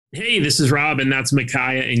Hey, this is Rob, and that's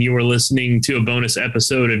Micaiah, and you are listening to a bonus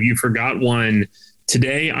episode of You Forgot One.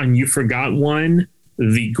 Today on You Forgot One,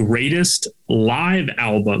 the greatest live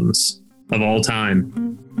albums of all time.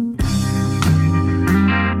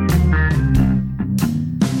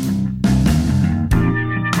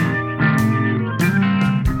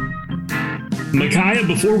 Micaiah,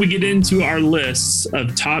 before we get into our lists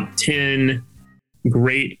of top 10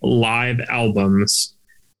 great live albums,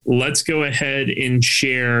 let's go ahead and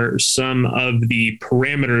share some of the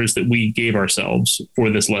parameters that we gave ourselves for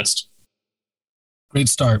this list. Great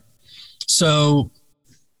start. So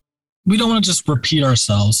we don't want to just repeat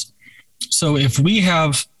ourselves. So if we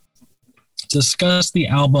have discussed the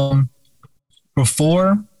album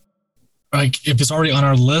before, like if it's already on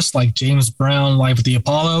our list, like James Brown, Live at the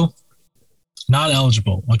Apollo, not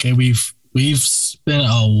eligible. Okay. We've spent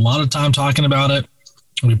a lot of time talking about it.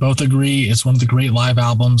 We both agree it's one of the great live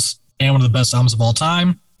albums and one of the best albums of all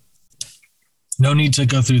time. No need to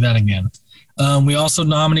go through that again. We also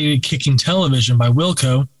nominated Kicking Television by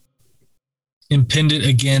Wilco and pinned it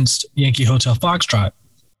against Yankee Hotel Foxtrot.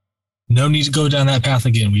 No need to go down that path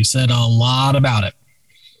again. We said a lot about it.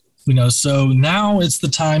 So now it's the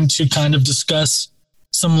time to kind of discuss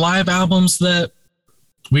some live albums that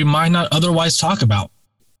we might not otherwise talk about.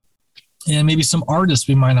 And maybe some artists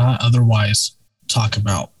we might not otherwise talk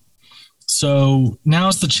about. So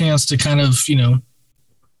now's the chance to kind of, do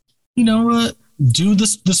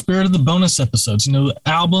the spirit of the bonus episodes,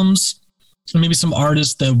 albums, and maybe some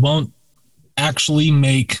artists that won't actually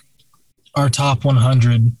make our top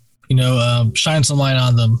 100, shine some light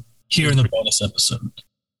on them here in the bonus episode.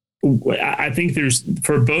 I think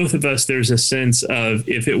for both of us, there's a sense of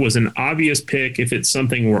if it was an obvious pick, if it's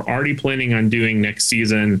something we're already planning on doing next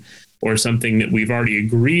season, or something that we've already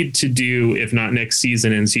agreed to do, if not next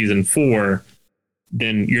season in season 4,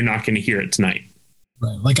 then you're not going to hear it tonight.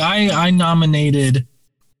 Right. Like I nominated,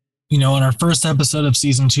 on our first episode of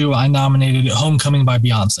season 2, I nominated Homecoming by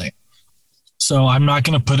Beyonce. So I'm not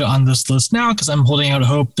going to put it on this list now because I'm holding out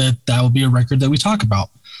hope that will be a record that we talk about.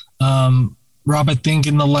 Rob, I think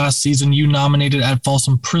in the last season you nominated At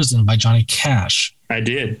Folsom Prison by Johnny Cash. I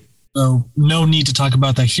did. So no need to talk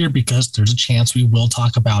about that here because there's a chance we will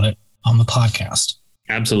talk about it on the podcast.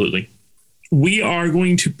 Absolutely. We are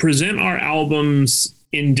going to present our albums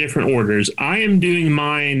in different orders. I am doing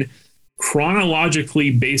mine chronologically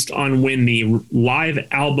based on when the live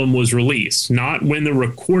album was released, not when the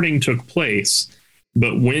recording took place,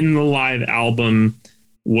 but when the live album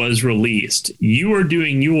was released. You are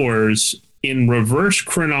doing yours in reverse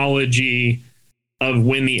chronology of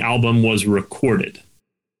when the album was recorded.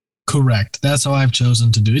 Correct. That's how I've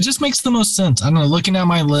chosen to do it. It just makes the most sense. I don't know, looking at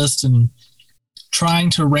my list and trying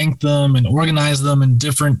to rank them and organize them in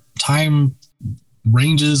different time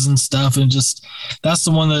ranges and stuff. And just, that's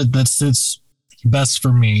the one that sits best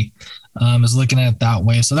for me, is looking at it that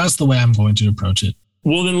way. So that's the way I'm going to approach it.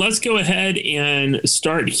 Well, then let's go ahead and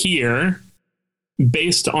start here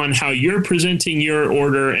based on how you're presenting your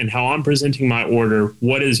order and how I'm presenting my order.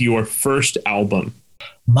 What is your first album?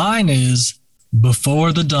 Mine is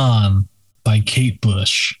Before the Dawn by Kate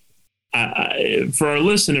Bush. For our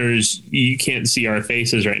listeners, you can't see our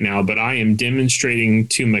faces right now, but I am demonstrating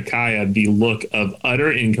to Micaiah the look of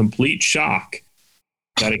utter and complete shock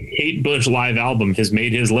that a Kate Bush live album has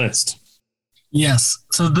made his list. Yes.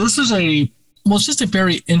 So this is it's just a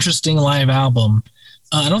very interesting live album.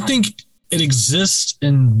 I don't think it exists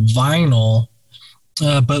in vinyl,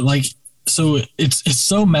 but so it's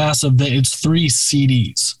so massive that it's 3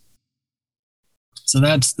 CDs. So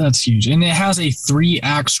that's huge. And it has a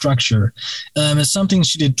 3-act structure. It's something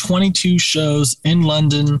she did 22 shows in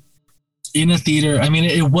London in a theater. I mean,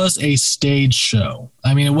 it was a stage show.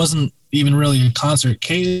 I mean, it wasn't even really a concert.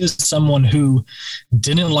 Kate is someone who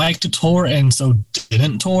didn't like to tour and so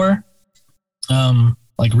didn't tour,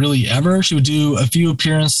 really ever. She would do a few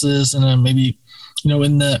appearances and then maybe,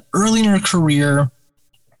 in the early in her career,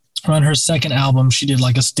 on her second album, she did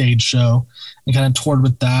like a stage show and kind of toured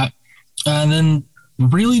with that. And then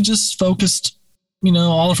really just focused,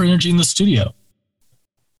 all of her energy in the studio.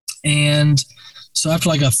 And so after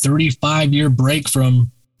like a 35-year break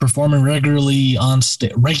from performing regularly on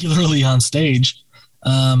stage,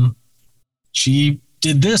 she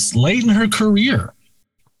did this late in her career.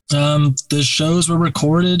 The shows were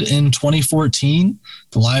recorded in 2014.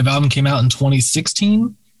 The live album came out in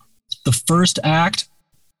 2016. The first act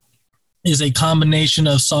is a combination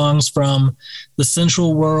of songs from The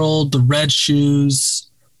Sensual World, The Red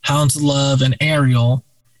Shoes, Hounds of Love, and Ariel.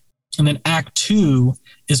 And then Act 2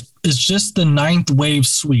 is just the Ninth Wave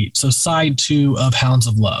Suite, so side 2 of Hounds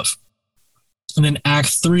of Love. And then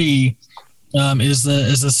Act 3 is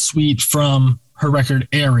a suite from her record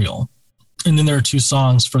Ariel, and then there are 2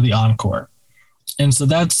 songs for the encore. And so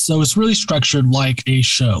it's really structured like a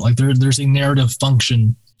show. Like there's a narrative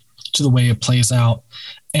function to the way it plays out,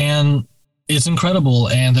 and it's incredible.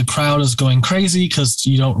 And the crowd is going crazy because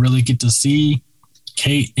you don't really get to see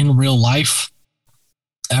Kate in real life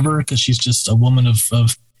ever, because she's just a woman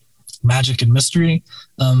of magic and mystery.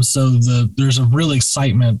 So there's a real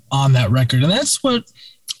excitement on that record, and that's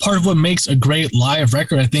part of what makes a great live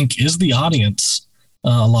record, I think, is the audience.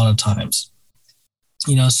 A lot of times.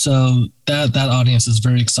 So that audience is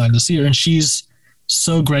very excited to see her, and she's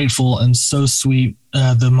so grateful and so sweet.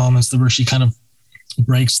 The moments where she kind of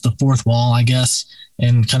breaks the fourth wall, I guess,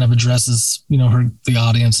 and kind of addresses, the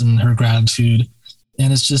audience and her gratitude.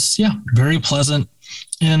 And it's just, very pleasant.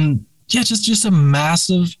 And just a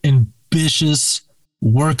massive, ambitious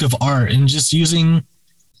work of art, and just using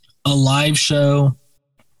a live show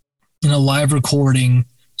and a live recording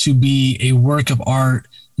to be a work of art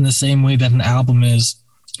in the same way that an album is,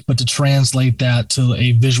 but to translate that to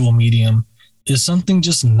a visual medium is something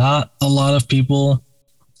just not a lot of people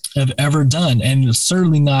have ever done, and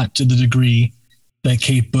certainly not to the degree that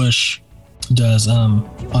Kate Bush does on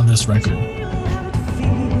this record.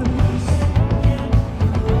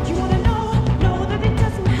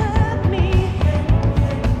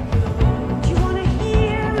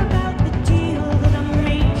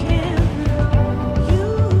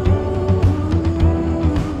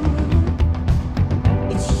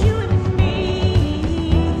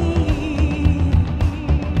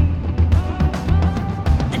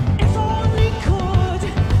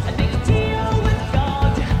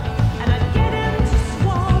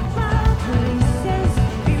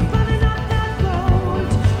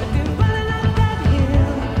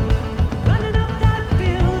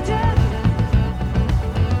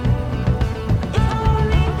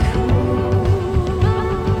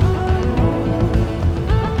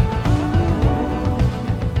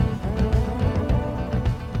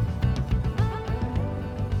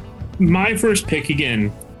 My first pick,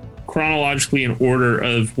 again, chronologically in order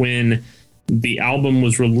of when the album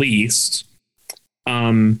was released,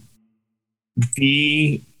 the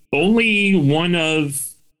only one of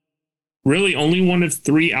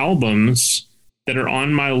 3 albums that are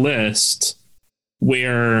on my list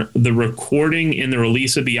where the recording and the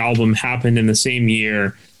release of the album happened in the same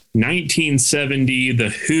year. 1970, The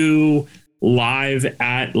Who live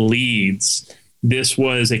at Leeds. This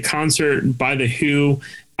was a concert by The Who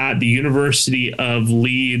at the University of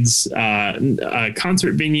Leeds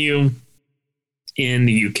concert venue in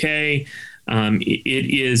the UK. It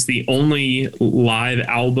is the only live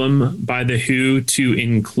album by The Who to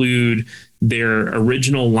include their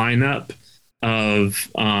original lineup of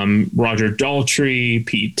Roger Daltrey,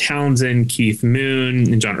 Pete Townsend, Keith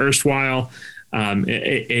Moon, and John Erstwhile.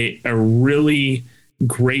 A really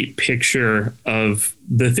great picture of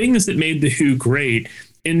the things that made The Who great.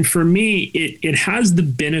 And for me, it has the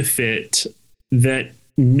benefit that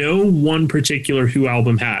no one particular Who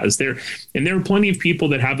album has. There are plenty of people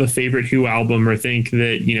that have a favorite Who album or think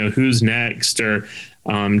that, Who's Next or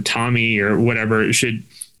Tommy or whatever should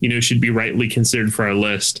be rightly considered for our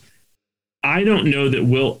list. I don't know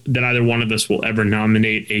that either one of us will ever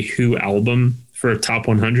nominate a Who album for a top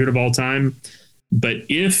 100 of all time. But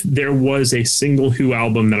if there was a single Who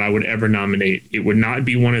album that I would ever nominate, it would not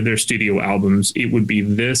be one of their studio albums. It would be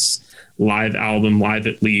this live album, Live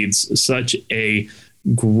at Leeds. Such a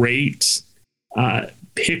great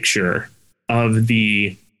picture of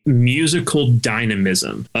the musical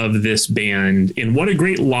dynamism of this band, and what a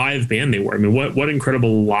great live band they were. I mean, what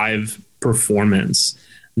incredible live performance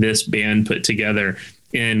this band put together.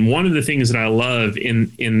 And one of the things that I love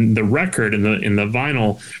in the record, in the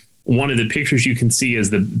vinyl, one of the pictures you can see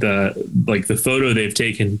is the photo they've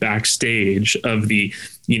taken backstage of the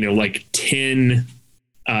 10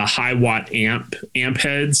 high watt amp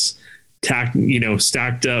heads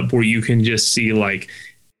stacked up, where you can just see like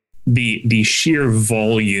the sheer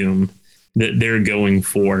volume that they're going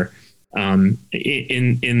for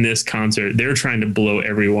in this concert. They're trying to blow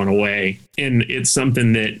everyone away, and it's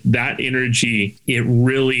something that energy, it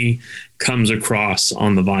really comes across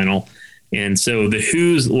on the vinyl. And so The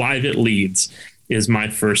Who's Live at Leeds is my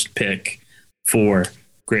first pick for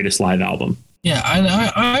greatest live album. Yeah,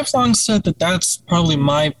 I've long said that that's probably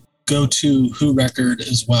my go-to Who record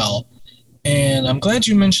as well. And I'm glad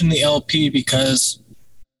you mentioned the LP, because,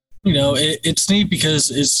 it's neat, because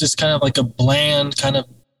it's just kind of like a bland kind of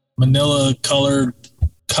manila colored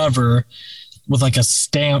cover with like a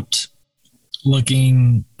stamped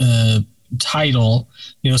looking title,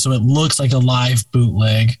 so it looks like a live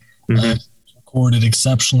bootleg. Of recorded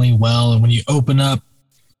exceptionally well. And when you open up,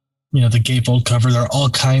 the gatefold cover, there are all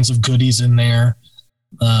kinds of goodies in there.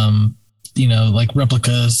 Like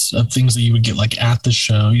replicas of things that you would get like at the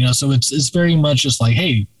show, so it's very much just like,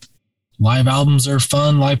 hey, live albums are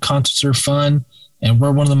fun, live concerts are fun, and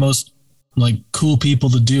we're one of the most like cool people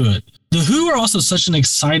to do it. The Who are also such an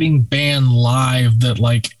exciting band live that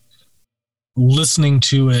like listening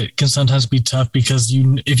to it can sometimes be tough because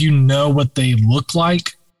if you know what they look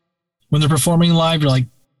like when they're performing live, you're like,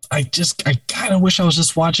 I kind of wish I was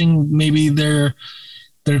just watching maybe their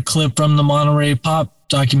clip from the Monterey Pop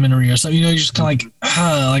documentary or something. You're just kind of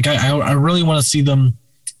like, I really want to see them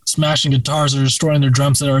smashing guitars or destroying their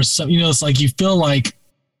drum set or something. It's like you feel like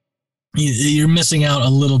you're missing out a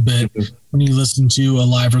little bit when you listen to a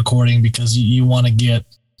live recording because you want to get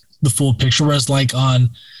the full picture. Whereas like on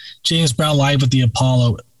James Brown Live at the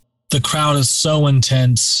Apollo, the crowd is so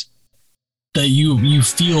intense that you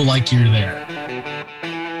feel like you're there.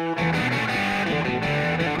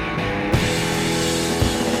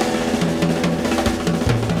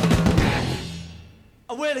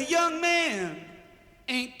 Well, a young man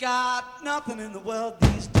ain't got nothing in the world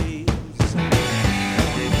these days.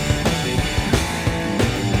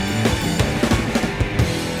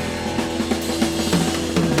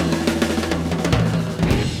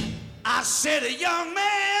 I said a young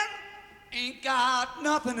man ain't got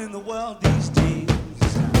nothing in the world these days.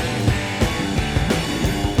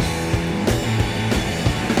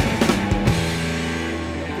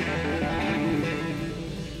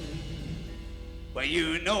 Well,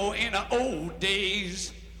 in the old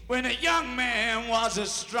days, when a young man was a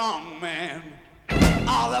strong man,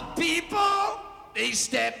 all the people, they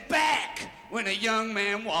stepped back when a young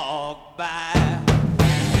man walked by.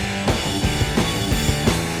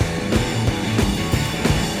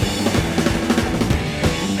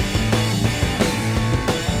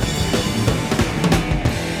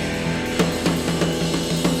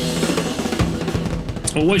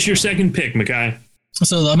 Well, what's your second pick, Mackay?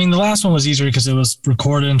 So, the last one was easier because it was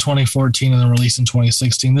recorded in 2014 and then released in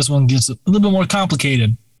 2016. This one gets a little bit more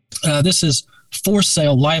complicated. This is For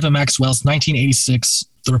Sale Live at Maxwell's 1986,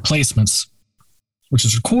 The Replacements, which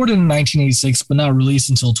was recorded in 1986 but not released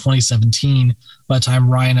until 2017 by the time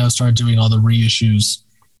Rhino started doing all the reissues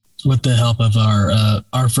with the help of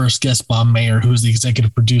our first guest, Bob Mayer, who is the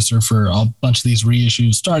executive producer for a bunch of these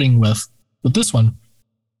reissues, starting with this one.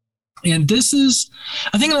 And this is,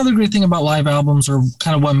 I think, another great thing about live albums, or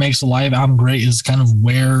kind of what makes a live album great, is kind of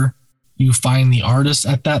where you find the artist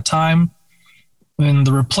at that time. And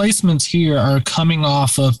the Replacements here are coming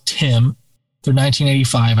off of Tim, their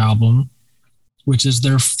 1985 album, which is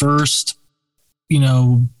their first,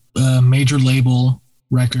 major label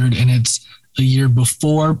record, and it's a year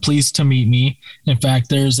before Pleased to Meet Me. In fact,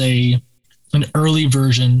 there's an early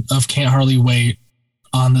version of Can't Hardly Wait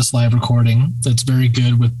on this live recording that's very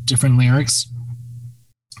good with different lyrics.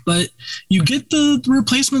 But you get the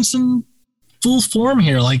Replacements in full form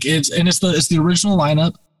here. Like it's the original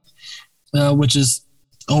lineup, which is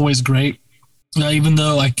always great. Even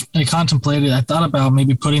though I contemplated, I thought about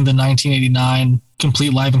maybe putting the 1989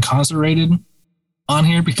 Complete Live and Concert Rated on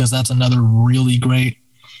here, because that's another really great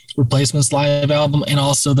Replacements live album, and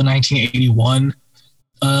also the 1981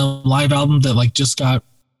 live album that just got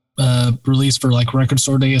released for Record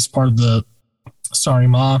Store Day as part of the Sorry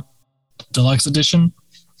Ma Deluxe Edition,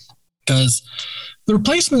 because the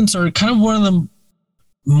Replacements are kind of one of the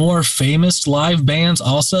more famous live bands,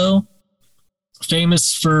 also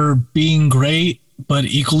famous for being great but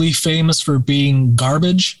equally famous for being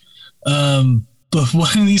garbage. But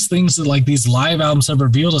one of these things that these live albums have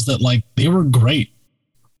revealed is that they were great,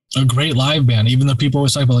 a great live band, even though people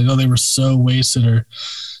always talk about they were so wasted or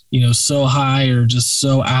so high or just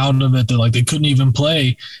so out of it that they couldn't even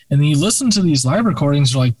play. And then you listen to these live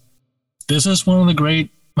recordings, you're like, this is one of the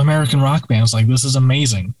great American rock bands. This is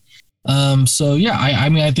amazing. So yeah,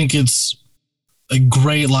 I think it's a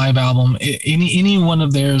great live album. Any one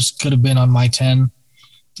of theirs could have been on my 10,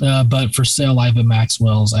 but For Sale Live at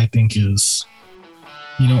Maxwell's, I think is,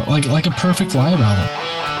 like a perfect live album.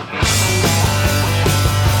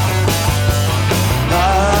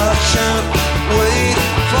 I can't wait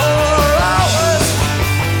for hours.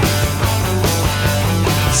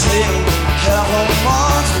 Take half a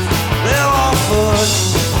month, they're on foot.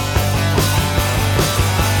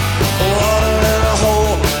 Water in a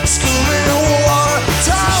hole, screaming water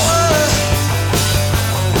tower.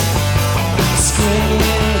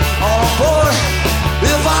 Screaming on board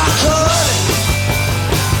if I could.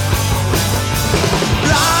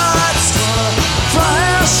 Lights gonna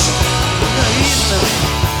flash in the evening.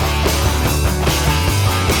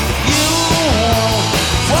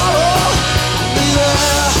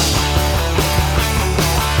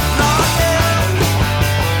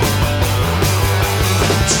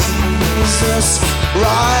 mistress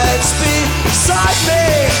rides beside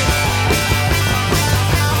me,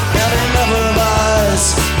 and he never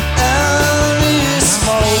lies, and he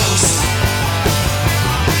smokes.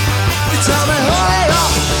 You tell me, hurry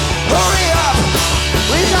up,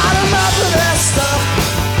 we got enough of that stuff.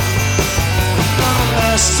 On the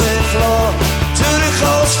ashtray floor, too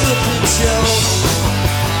close for the pit show.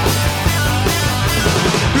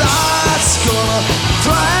 Blood's gonna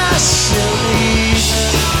crash in the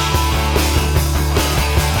evening.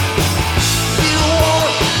 You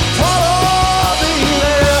won't follow me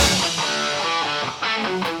there.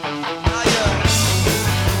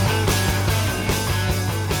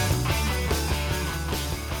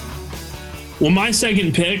 Well, my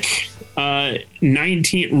second pick,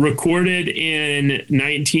 recorded in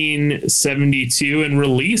 1972 and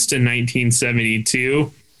released in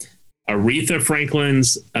 1972, Aretha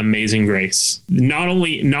Franklin's Amazing Grace. Not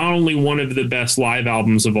only one of the best live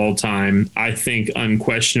albums of all time, I think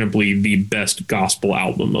unquestionably the best gospel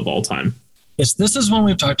album of all time. Yes, this is one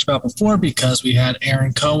we've talked about before because we had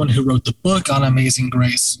Aaron Cohen, who wrote the book on Amazing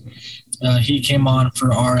Grace. He came on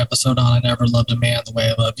for our episode on I Never Loved a Man the Way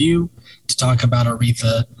I Love You to talk about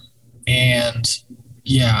Aretha. And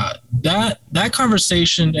yeah, that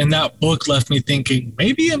conversation and that book left me thinking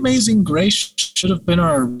maybe Amazing Grace should have been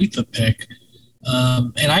our Aretha pick.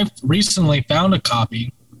 And I recently found a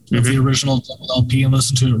copy of the original LP and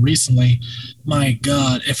listened to it recently. My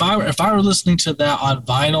God, if I were listening to that on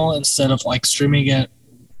vinyl instead of like streaming it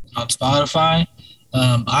on Spotify,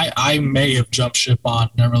 I may have jumped ship on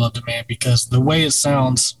Never Loved a Man, because the way it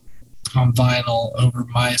sounds on vinyl over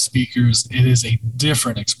my speakers, it is a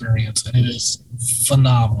different experience, and it is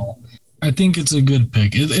phenomenal. I think it's a good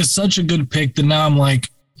pick. It's such a good pick that now I'm like,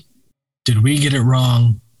 did we get it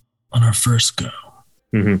wrong on our first go?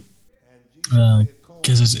 Because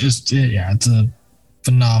it's a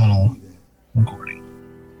phenomenal recording.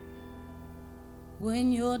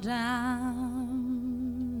 When you're down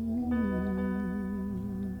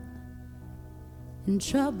in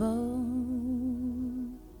trouble,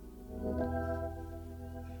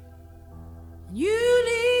 you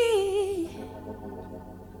need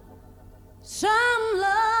some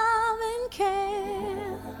love and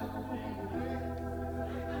care.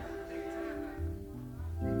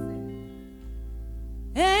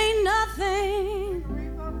 Ain't nothing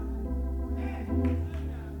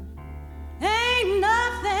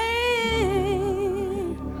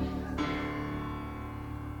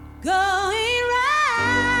going right.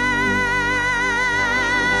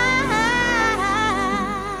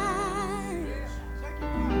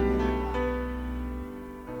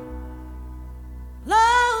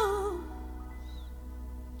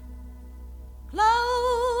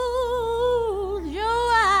 Close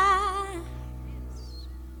your eyes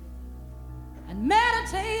and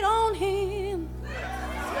meditate on him,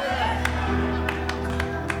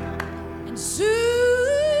 and soon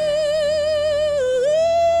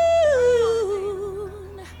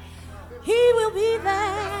he will be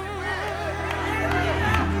there.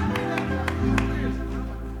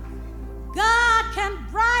 God can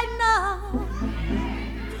brighten up,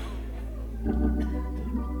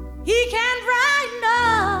 he can brighten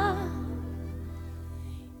up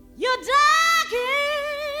your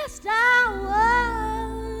darkest hour.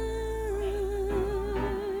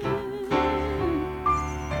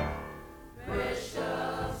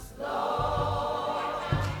 Precious Lord,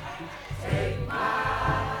 take my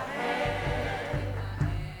hand,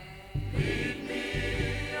 lead me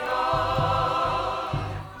on,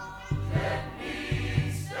 let me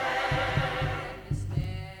stand.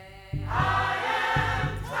 I am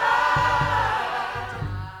tired,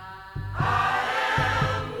 I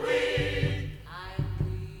am weak,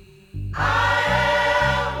 I am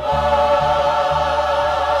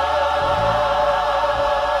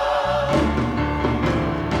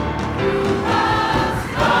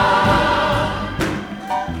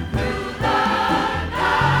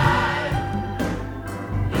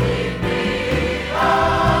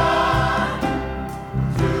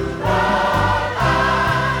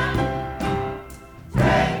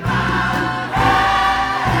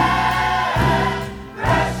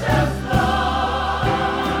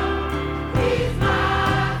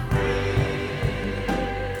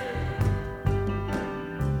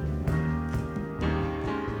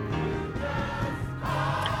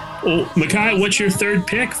Well, Micaiah, what's your third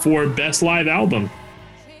pick for best live album?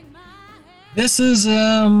 This is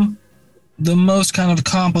the most kind of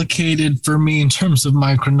complicated for me in terms of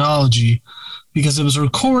my chronology, because it was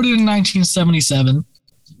recorded in 1977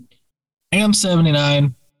 and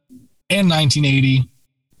 79 and 1980,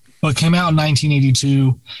 but came out in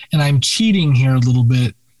 1982. And I'm cheating here a little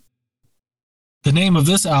bit the name of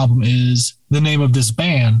this album is the name of this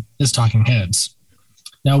band is Talking Heads.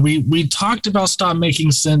 Now, we talked about Stop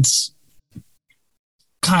Making Sense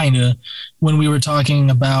kind of when we were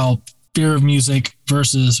talking about Fear of Music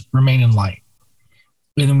versus Remain in Light.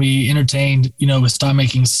 And then we entertained, with Stop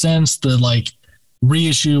Making Sense, the like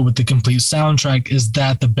reissue with the complete soundtrack, is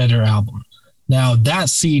that the better album? Now, that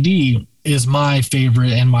CD is my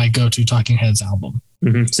favorite and my go-to Talking Heads album.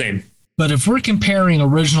 Mm-hmm, same. But if we're comparing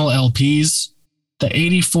original LPs, the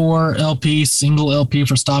 84 LP, single LP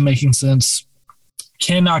for Stop Making Sense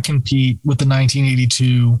cannot compete with the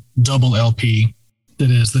 1982 double LP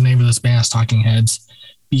that is the name of this band's Talking Heads,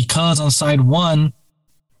 because on side one,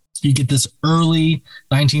 you get this early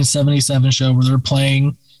 1977 show where they're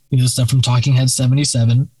playing stuff from Talking Heads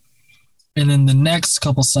 77. And then the next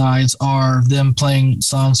couple sides are them playing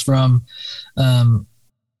songs from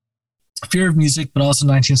Fear of Music, but also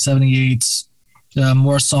 1978's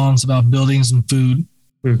more songs about buildings and food.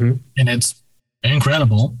 Mm-hmm. And it's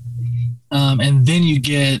incredible. And then you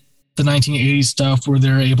get the 1980s stuff where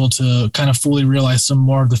they're able to kind of fully realize some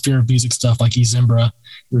more of the Fear of Music stuff, like Zimbra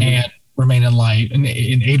and Remain in Light. And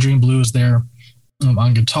Adrian Blue is there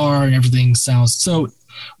on guitar, and everything sounds so.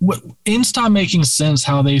 In Stop Making Sense,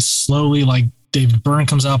 how they slowly, like David Byrne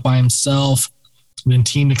comes out by himself, then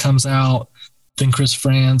Tina comes out, then Chris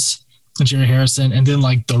Frantz and Jerry Harrison, and then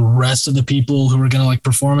like the rest of the people who are going to like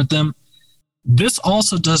perform at them. This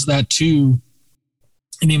also does that too,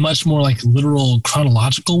 in a much more like literal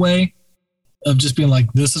chronological way of just being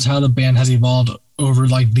like, this is how the band has evolved over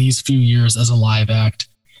like these few years as a live act.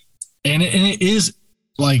 And it is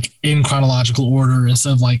like in chronological order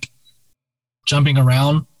instead of like jumping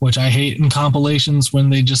around, which I hate in compilations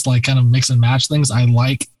when they just like kind of mix and match things. I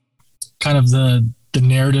like kind of the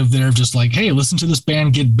narrative there of just like, hey, listen to this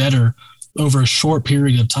band get better over a short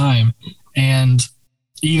period of time. And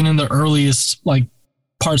even in the earliest like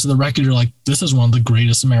parts of the record, you're like, this is one of the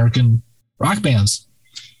greatest American rock bands.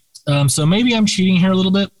 So maybe I'm cheating here a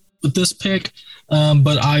little bit with this pick,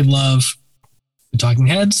 but I love the Talking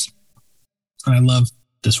Heads. I love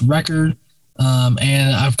this record.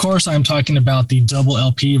 And of course, I'm talking about the double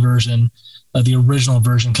LP version, the original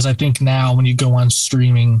version, because I think now when you go on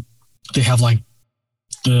streaming, they have like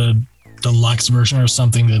the deluxe version or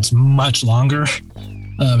something that's much longer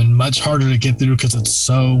and much harder to get through because it's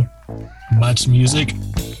so much music.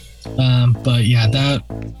 But yeah, that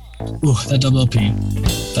double LP,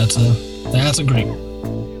 that's a great one.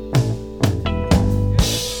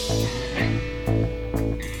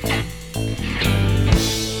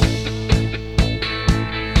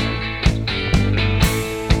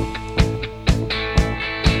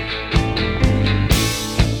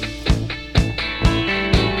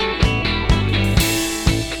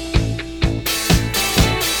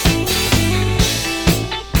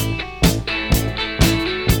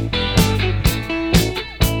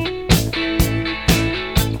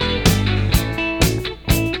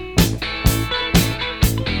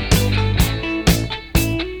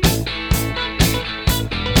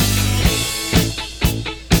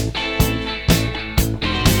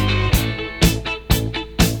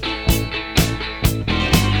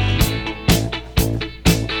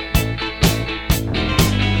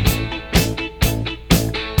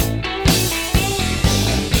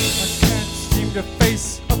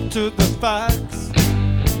 To the facts,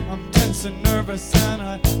 I'm tense and nervous and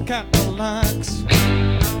I can't relax.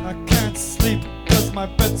 I can't sleep cause my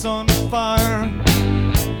bed's on fire.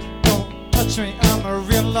 Don't touch me, I'm a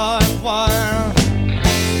real live wire.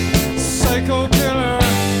 Psycho killer,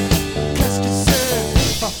 qu'est-ce que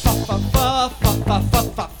c'est? Fa fa fa fa fa fa fa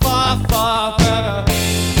fa fa fa. Better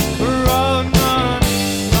run, run,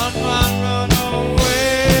 run, run, run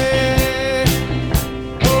away.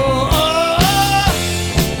 Oh, oh, oh.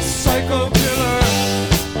 Psycho killer,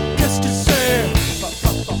 qu'est-ce que c'est? Fa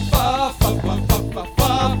fa fa fa fa fa fa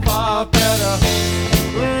fa fa. Better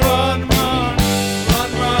run, run,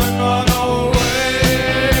 run, run, run away.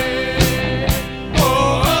 Oh,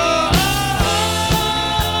 oh, oh, oh.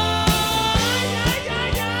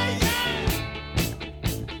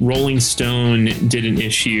 Rolling Stone did an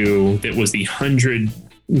issue that was the 100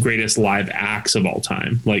 greatest live acts of all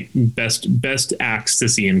time, like best acts to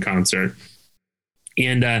see in concert.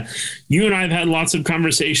 And you and I have had lots of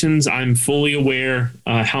conversations. I'm fully aware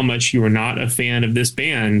how much you are not a fan of this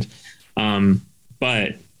band.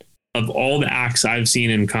 But of all the acts I've seen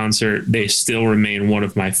in concert, they still remain one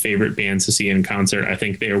of my favorite bands to see in concert. I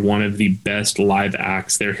think they are one of the best live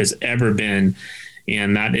acts there has ever been.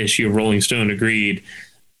 And that issue of Rolling Stone agreed.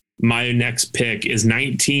 My next pick is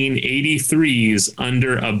 1983's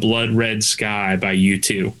Under a Blood Red Sky by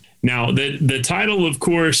U2. Now, the title, of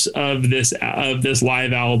course, of this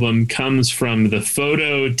live album comes from the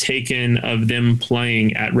photo taken of them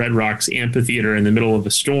playing at Red Rocks Amphitheater in the middle of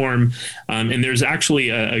a storm. And there's actually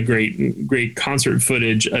a great concert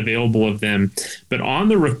footage available of them. But on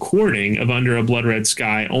the recording of Under a Blood Red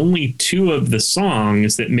Sky, only 2 of the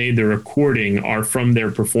songs that made the recording are from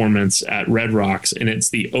their performance at Red Rocks. And it's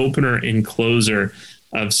the opener and closer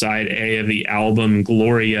of side A of the album,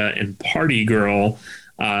 Gloria and Party Girl.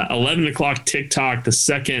 11 O'Clock TikTok, the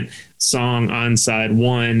second song on side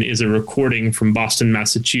 1, is a recording from Boston,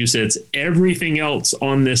 Massachusetts. Everything else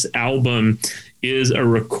on this album is a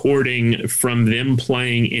recording from them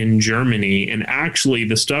playing in Germany. And actually,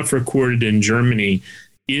 the stuff recorded in Germany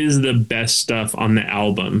is the best stuff on the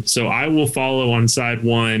album. So I will follow on side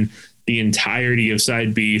 1 the entirety of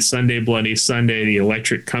side B, Sunday Bloody Sunday, The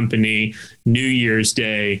Electric Company, New Year's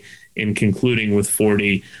Day, and concluding with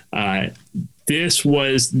 40. This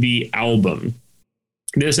was the album.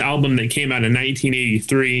 This album that came out in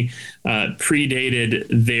 1983 predated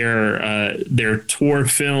their tour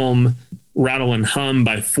film Rattle and Hum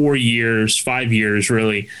by 5 years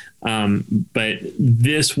really. But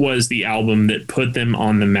this was the album that put them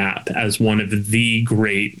on the map as one of the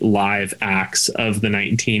great live acts of the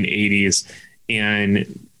 1980s.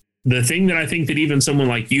 And the thing that I think that even someone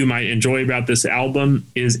like you might enjoy about this album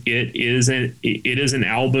is it is an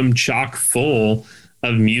album chock full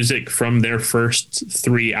of music from their first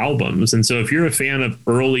 3 albums. And so if you're a fan of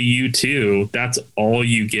early U2, that's all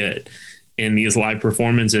you get in these live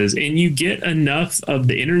performances. And you get enough of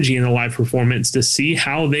the energy in the live performance to see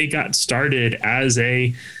how they got started as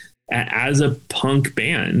a punk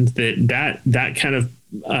band. That kind of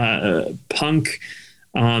punk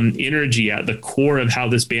energy at the core of how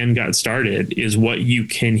this band got started is what you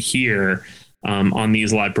can hear on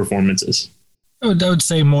these live performances. I would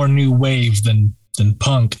say more new wave than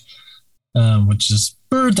punk, which is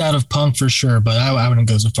birthed out of punk for sure, but I wouldn't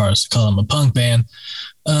go so far as to call them a punk band.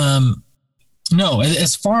 No,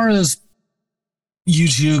 as far as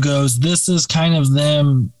U2 goes, this is kind of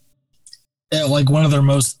them at like one of their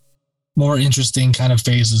more interesting kind of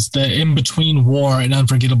phases, the in between War and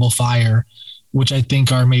Unforgettable Fire, which I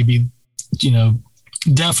think are maybe,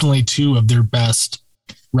 definitely 2 of their best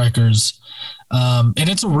records. And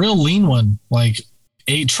it's a real lean one, like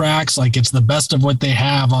 8 tracks, like it's the best of what they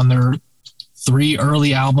have on their 3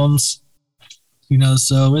 early albums,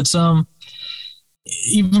 so it's,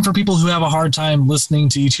 even for people who have a hard time listening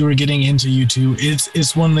to U2 or getting into U2,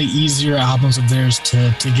 it's one of the easier albums of theirs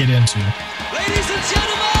to get into. Ladies and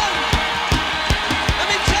gentlemen, let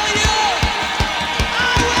me tell you, I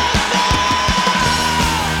will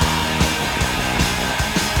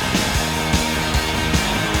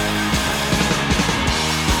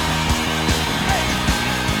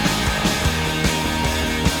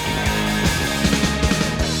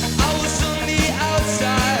I was on the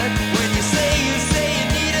outside when you say you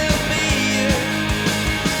needed me.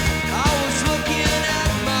 I was looking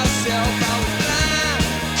at myself, I was blind,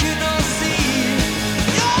 could not see.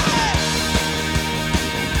 Yeah!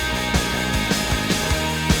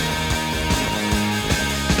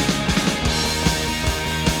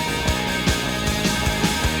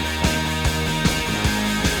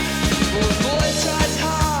 Well, the boy tries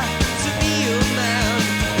hard to be a man.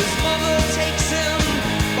 His mother takes him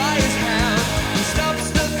by his hand. He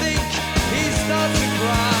stops to think, he starts to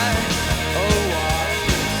cry. Oh, why?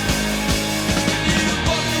 You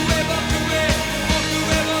walk away, walk away, walk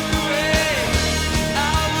away, walk away.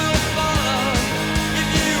 I will follow. If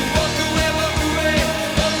you walk away, walk away,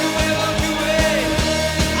 walk away, walk away.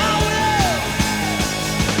 I will.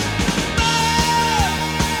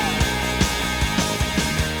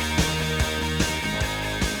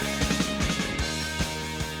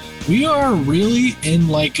 We are really in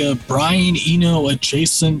like a Brian Eno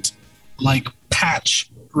adjacent like patch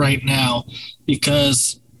right now,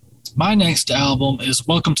 because my next album is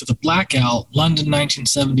Welcome to the Blackout, London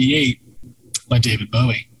 1978 by David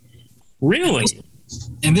Bowie. Really?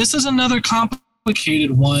 And this is another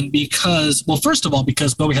complicated one because, well, first of all,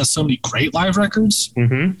 because Bowie has so many great live records,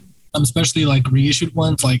 Mm-hmm. especially like reissued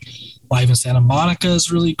ones, like Live in Santa Monica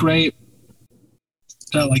is really great.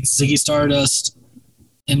 Got like Ziggy Stardust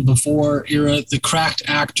and before era, The Cracked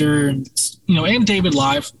Actor, and David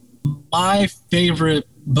Live. My favorite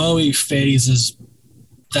Bowie phase is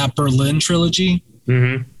that Berlin trilogy,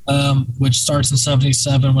 Mm-hmm. which starts in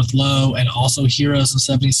 77 with Low and also Heroes in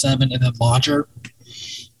 77 and then Lodger.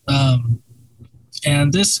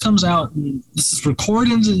 And this comes out, this is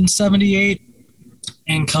recorded in 78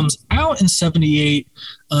 and comes out in 78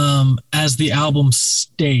 as the album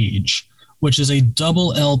Stage, which is a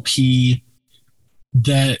double LP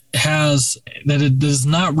that it does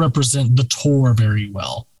not represent the tour very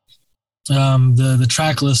well. The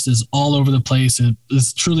track list is all over the place. It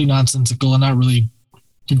is truly nonsensical and not really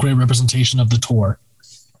a great representation of the tour.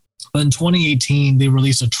 But in 2018, they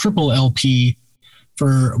released a triple LP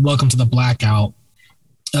for Welcome to the Blackout.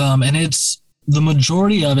 And it's the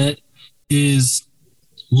majority of it is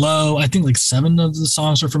Low. I think like 7 of the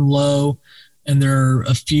songs are from Low, and there are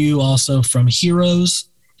a few also from Heroes.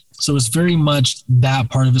 So it's very much that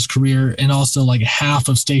part of his career, and also like half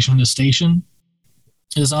of Station to Station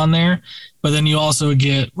is on there. But then you also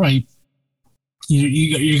get, right,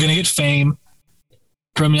 you're going to get Fame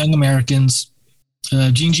from Young Americans,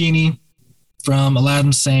 Gene Genie from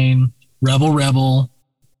Aladdin Sane, Rebel Rebel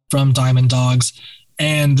from Diamond Dogs.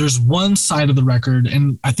 And there's one side of the record,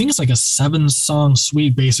 and I think it's like a 7-song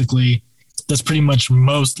suite basically, that's pretty much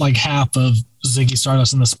like half of Ziggy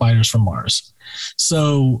Stardust and the Spiders from Mars.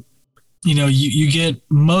 So, you know, you get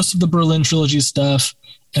most of the Berlin Trilogy stuff,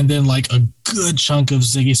 and then like a good chunk of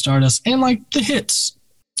Ziggy Stardust, and like the hits,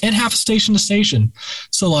 and half Station to Station.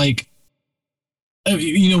 So like,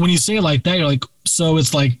 you know, when you say it like that, you're like, so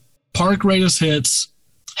it's like Park Greatest Hits,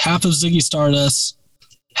 half of Ziggy Stardust,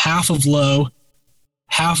 half of Low,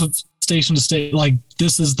 half of Station to Station. Like,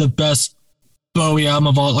 this is the best Bowie album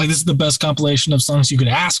of all. Like, this is the best compilation of songs you could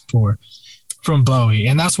ask for from Bowie,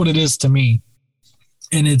 and that's what it is to me.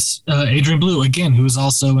 And it's Adrian Blue again, who is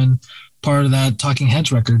also in part of that Talking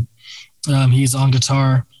Heads record. He's on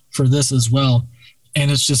guitar for this as well,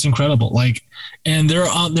 and it's just incredible. Like, and they're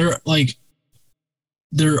on the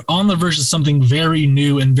verge of something very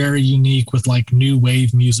new and very unique with like new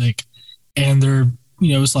wave music, and they're,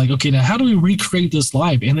 you know, it's like, okay, now how do we recreate this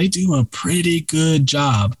live? And they do a pretty good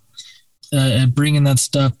job at bringing that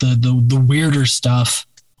stuff, the weirder stuff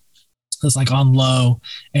that's like on Low,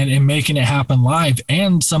 and making it happen live.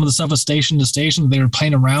 And some of the stuff with Station to Station they were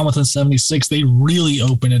playing around with in 76, they really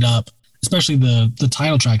open it up, especially the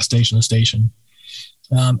title track Station to Station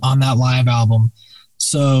on that live album.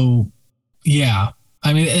 So yeah,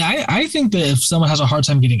 I mean, I think that if someone has a hard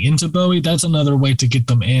time getting into Bowie, that's another way to get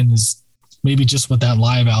them in, is maybe just with that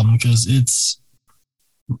live album, because it's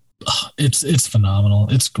phenomenal.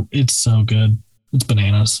 It's so good. It's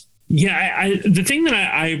bananas. Yeah, the thing that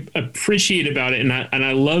I appreciate about it, and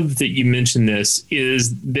I love that you mentioned this,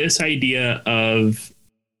 is this idea of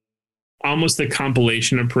almost the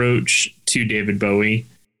compilation approach to David Bowie.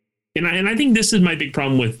 And I think this is my big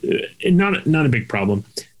problem with, not a big problem.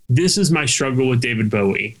 This is my struggle with David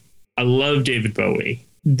Bowie. I love David Bowie.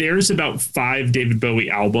 There's about 5 David Bowie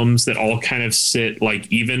albums that all kind of sit like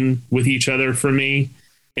even with each other for me.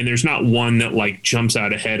 And there's not one that like jumps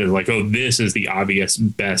out ahead as like, oh, this is the obvious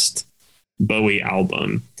best Bowie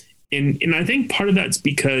album. And I think part of that's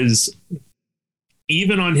because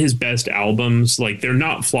even on his best albums, like they're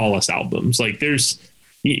not flawless albums. Like there's,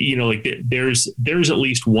 you know, like there's at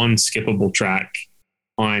least one skippable track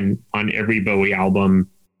on every Bowie album.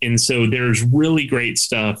 And so there's really great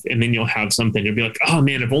stuff. And then you'll have something and be like, oh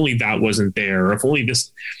man, if only that wasn't there, or if only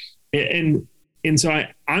this. And so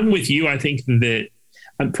I'm with you. I think that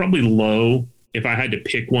I'm probably Low if I had to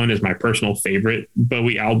pick one as my personal favorite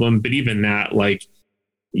Bowie album. But even that, like,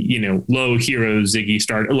 you know, Low, Heroes, Ziggy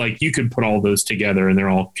Stardust, like you could put all those together and they're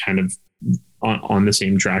all kind of on the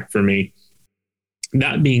same track for me.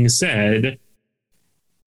 That being said,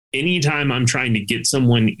 anytime I'm trying to get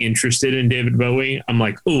someone interested in David Bowie, I'm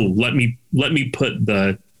like, oh, let me put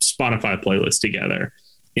the Spotify playlist together.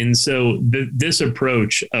 And so this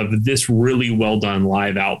approach of this really well done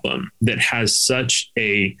live album that has such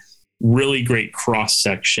a really great cross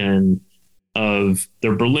section of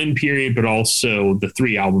the Berlin period, but also the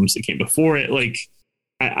 3 albums that came before it, like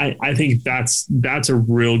I think that's a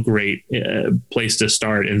real great place to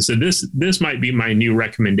start. And so this might be my new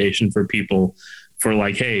recommendation for people for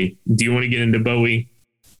like, hey, do you want to get into Bowie?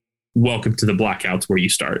 Welcome to the Blackouts, where you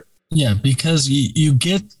start. Yeah, because you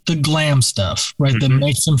get the glam stuff, right, that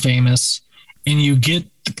makes him famous, and you get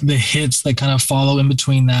the hits that kind of follow in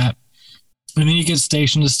between that. And then you get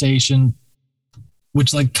Station to Station,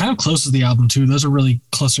 which like kind of closes the album too. Those are really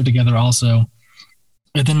closer together also.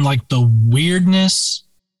 And then like the weirdness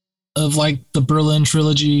of like the Berlin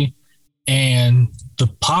Trilogy and the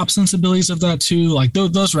pop sensibilities of that too. Like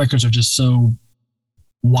those records are just so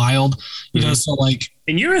wild, you know. So like,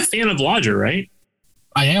 and you're a fan of Lodger, right?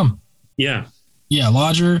 I am. Yeah.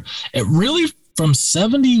 Lodger. It really, from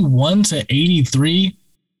 71 to 83,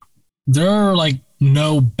 there are like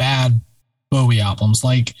no bad Bowie albums.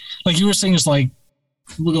 Like you were saying, it's like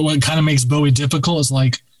what kind of makes Bowie difficult is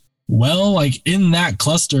like, well, like in that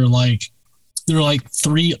cluster, like there are like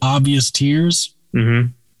 3 obvious tiers.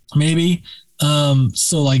 maybe.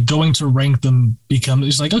 So like going to rank them becomes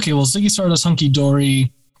it's like, okay, well, Ziggy Stardust, Hunky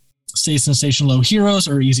Dory, Stay Sensation, Low Heroes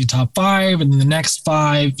are easy top 5, and then the next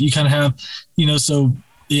 5 you kind of have, so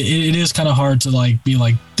it is kind of hard to like be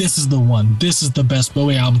like, this is the one, this is the best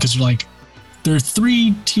Bowie album, because you're like, there are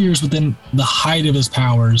 3 tiers within the height of his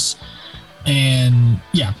powers, and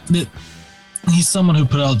yeah, he's someone who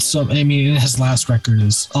put out some. I mean, his last record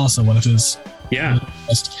is also one of his. Yeah,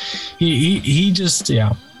 he just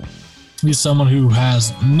he's someone who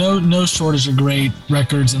has no shortage of great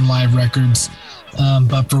records and live records.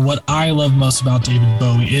 But for what I love most about David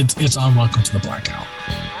Bowie, it's on Welcome to the Blackout.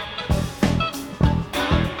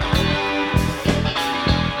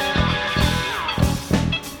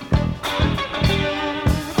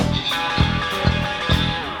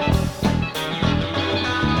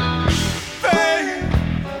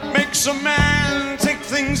 Fame makes a man take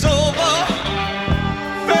things over.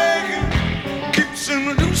 Fame keeps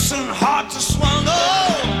him loose and hard to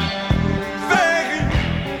swallow.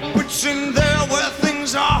 Fame puts him there where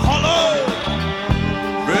things are hollow.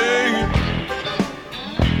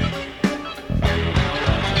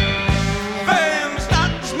 Fame's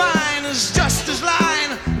not as mine, it's just as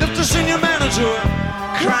line. Lift us in your manager,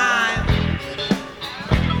 crime.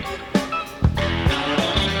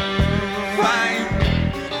 Fame.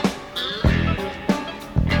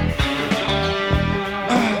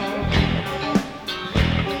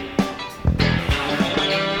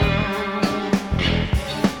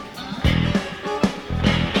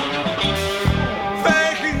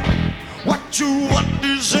 What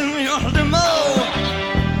is in your limo?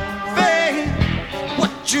 Babe,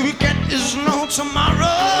 what you get is no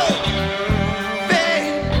tomorrow.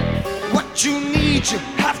 Babe, what you need you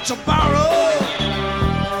have to borrow.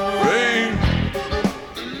 Babe,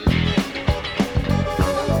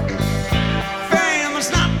 fame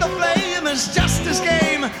is not the blame, it's just this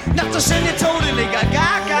game. Not to send you totally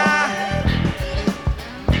gaga.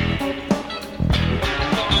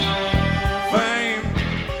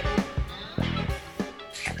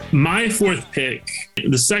 My 4th pick,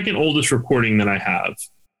 the second oldest recording that I have,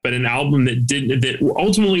 but an album that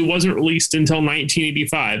ultimately wasn't released until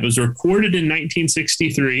 1985. It was recorded in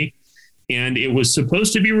 1963, and it was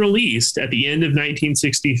supposed to be released at the end of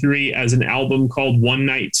 1963 as an album called One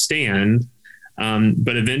Night Stand,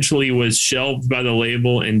 but eventually was shelved by the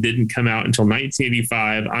label and didn't come out until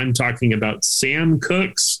 1985. I'm talking about Sam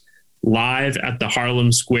Cooke's Live at the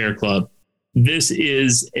Harlem Square Club. This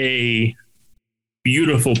is a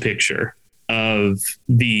beautiful picture of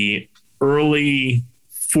the early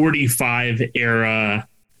 45 era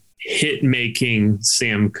hit making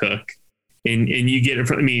Sam Cooke. And you get it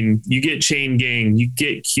from, you get Chain Gang, you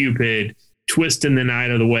get Cupid, Twisting the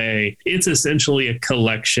Night of the Way. It's essentially a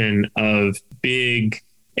collection of big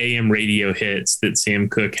AM radio hits that Sam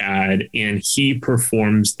Cooke had, and he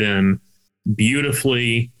performs them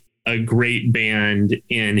beautifully, a great band,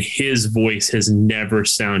 and his voice has never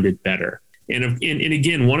sounded better. And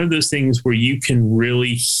again, one of those things where you can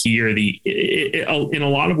really hear in a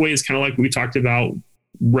lot of ways, kind of like we talked about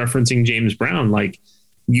referencing James Brown, like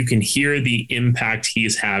you can hear the impact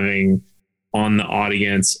he's having on the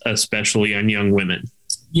audience, especially on young women.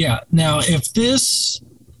 Yeah. Now, if this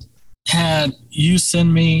had You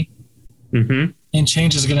Send Me and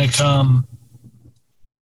Change Is Gonna Come,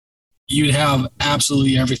 you'd have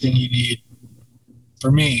absolutely everything you need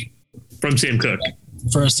for me. From Sam Cooke.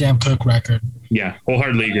 For a Sam Cooke record. Yeah,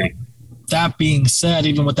 wholeheartedly agree. That being said,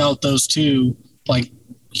 even without those two, like,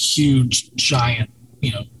 huge, giant,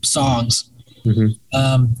 songs,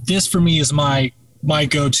 this for me is my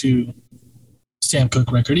go-to Sam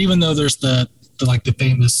Cooke record. Even though there's the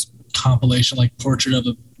famous compilation, like Portrait of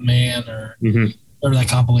a Man or whatever that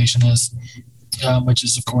compilation is, which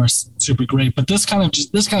is of course super great. But this kind of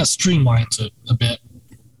streamlines it a bit.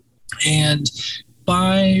 And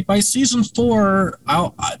by season 4,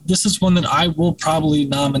 this is one that I will probably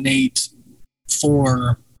nominate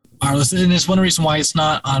for our list, and it's one reason why it's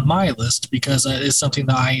not on my list, because it is something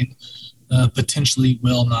that I potentially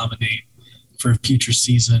will nominate for a future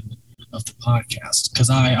season of the podcast, because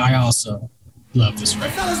I also love this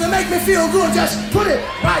record. Fellas, that make me feel good, just put it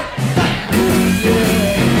right back.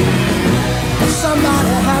 Somebody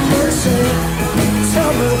have mercy,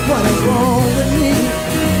 tell me what is wrong with me.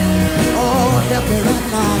 Oh, help me right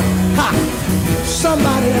now. Ha!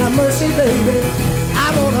 Somebody have mercy, baby.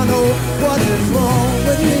 I wanna know what is wrong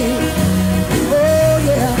with me. Oh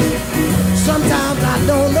yeah. Sometimes I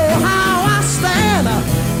don't know how I stand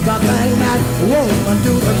the thing that woman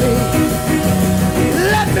do to me.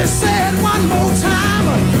 Let me say it one more time.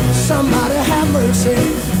 Somebody have mercy.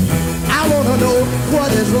 I wanna know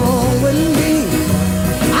what is wrong with me.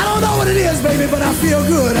 I dance, baby, but I feel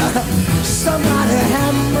good. Somebody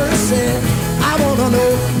have mercy. I wanna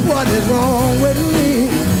know what is wrong with me.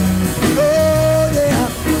 Oh yeah.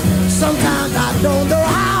 Sometimes I don't know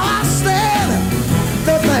how I stand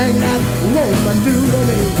the thing that woman do to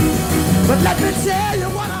me. But let me tell you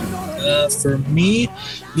what I'm gonna do. For me,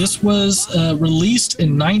 this was released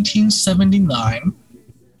in 1979,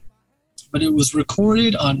 but it was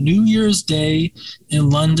recorded on New Year's Day in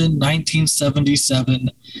London, 1977.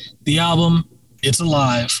 The album, It's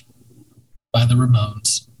Alive by the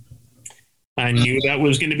Ramones. I knew that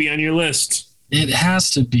was going to be on your list. It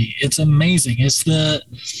has to be. It's amazing. So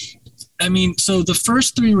the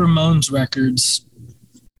first three Ramones records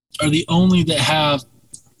are the only that have,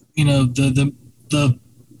 the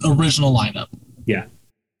original lineup. Yeah.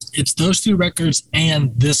 It's those two records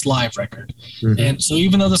and this live record. Mm-hmm. And so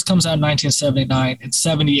even though this comes out in 1979, in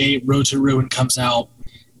 78, Road to Ruin comes out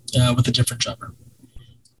with a different drummer.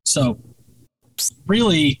 So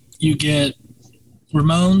really, you get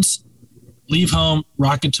Ramones, Leave Home,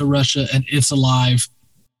 Rocket to Russia, and It's Alive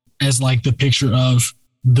as like the picture of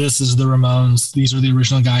this is the Ramones. These are the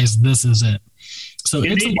original guys. This is it. So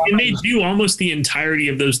and they do almost the entirety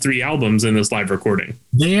of those three albums in this live recording.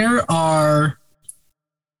 There are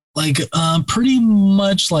pretty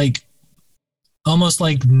much almost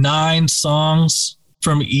 9 songs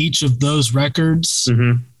from each of those records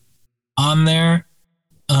on there.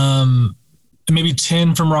 Maybe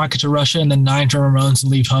 10 from Rocket to Russia and then 9 from Ramones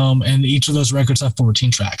and Leave Home. And each of those records have 14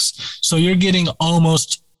 tracks. So you're getting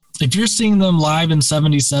almost, if you're seeing them live in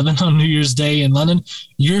 77 on New Year's Day in London,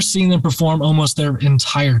 you're seeing them perform almost their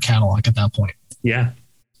entire catalog at that point. Yeah.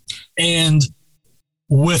 And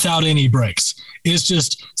without any breaks. It's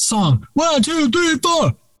just song 1, 2, 3,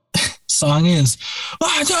 4. Song ends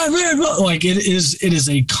 1, 2, 3, 4. Like it is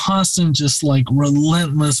a constant, just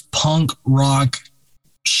relentless punk rock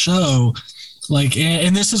show.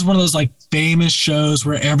 And this is one of those famous shows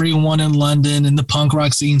where everyone in London in the punk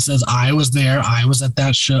rock scene says, I was there, I was at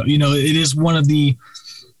that show. It is one of the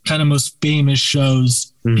kind of most famous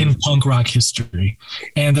shows in punk rock history.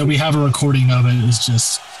 And that we have a recording of it is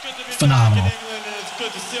just phenomenal. It's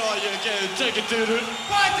good to see all you again. Take it, dude.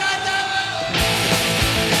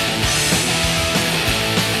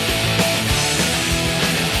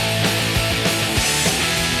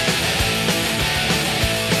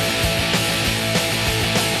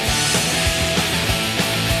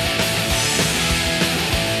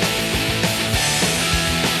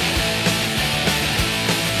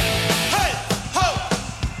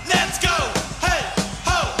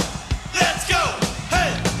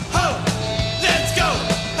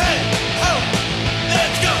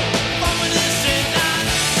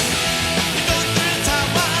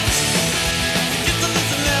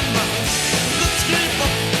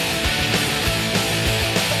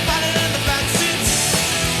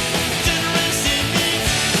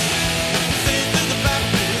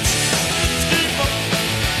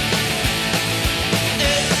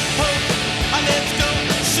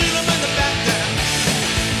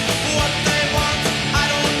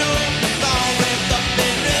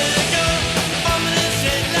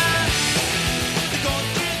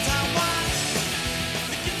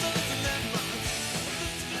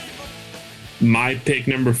 My pick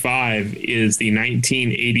number 5 is the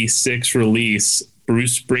 1986 release,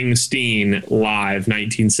 Bruce Springsteen Live,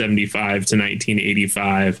 1975 to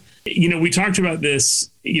 1985. We talked about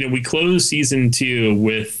this. We closed season 2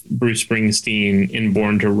 with Bruce Springsteen in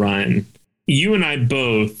Born to Run. You and I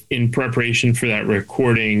both, in preparation for that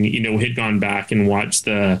recording, had gone back and watched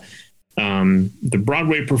the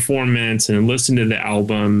Broadway performance and listened to the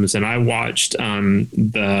albums. And I watched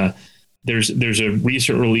there's a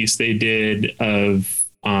recent release they did of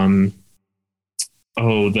the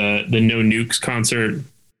No Nukes concert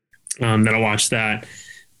that I watched that.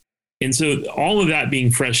 And so all of that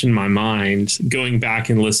being fresh in my mind, going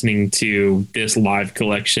back and listening to this live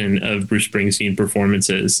collection of Bruce Springsteen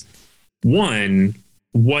performances, 1,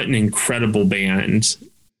 what an incredible band.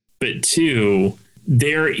 But 2,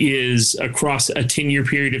 there is, across a 10-year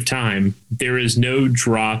period of time, there is no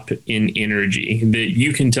drop in energy that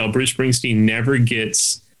you can tell. Bruce Springsteen never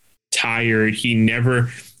gets tired. He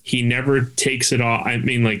never takes it off. I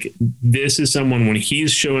mean, this is someone, when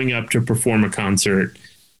he's showing up to perform a concert,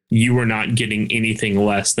 you are not getting anything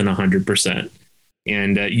less than 100%.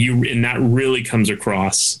 And that really comes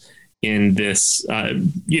across in this,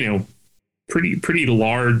 pretty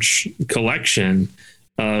large collection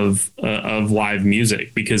of live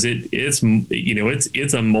music, because it's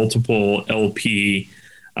a multiple LP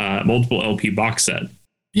box set.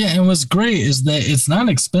 Yeah, and what's great is that it's not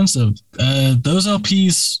expensive. Those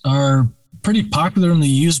LPs are pretty popular in the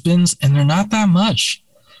used bins, and they're not that much.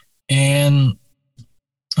 And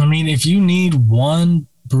I mean, if you need one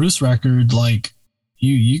Bruce record, like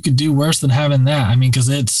you could do worse than having that. I mean, because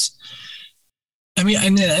it's, I mean,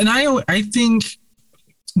 and I think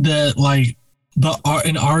that like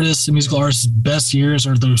an musical artist's best years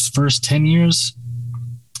are those first 10 years.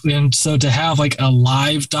 And so to have like a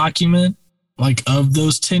live document like of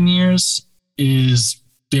those 10 years is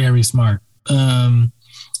very smart.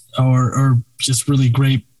 Or just really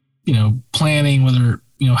great, planning, whether,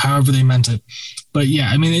 however they meant it. But yeah,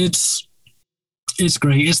 I mean, it's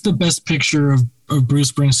great. It's the best picture of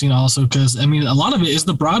Bruce Springsteen also, because I mean, a lot of it is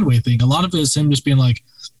the Broadway thing. A lot of it is him just being like,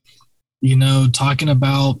 talking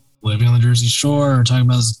about living on the Jersey Shore, or talking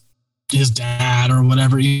about his dad or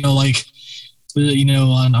whatever,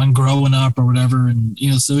 on growing up or whatever. And,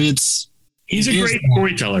 so he's a great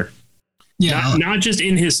storyteller. Yeah. Not just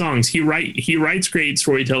in his songs. He writes great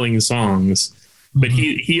storytelling songs, but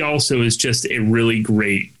he also is just a really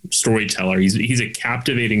great storyteller. He's a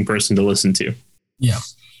captivating person to listen to. Yeah.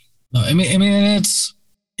 No, I mean,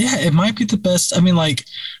 it might be the best. I mean, like,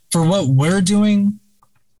 for what we're doing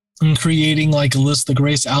and creating like a list of the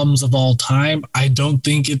greatest albums of all time, I don't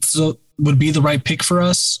think would be the right pick for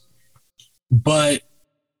us. But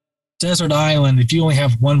Desert Island, if you only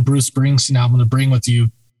have one Bruce Springsteen album to bring with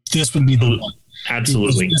you, this would be the one.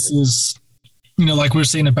 Absolutely. Because this is, like we were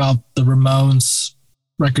saying about the Ramones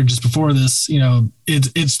record just before this,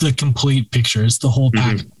 it's the complete picture. It's the whole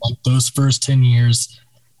package. Like those first 10 years,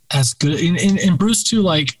 as good. And Bruce too,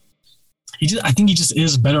 like I think he just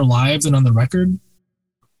is better live than on the record.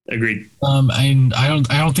 Agreed. And I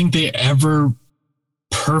don't think they ever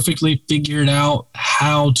perfectly figured out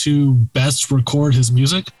how to best record his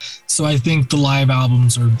music. So I think the live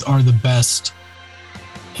albums are the best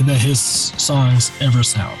that his songs ever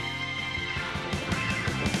sound.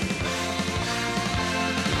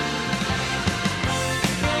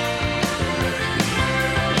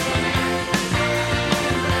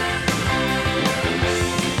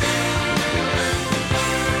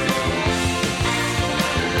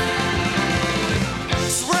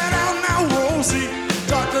 Spread out now, Rosie.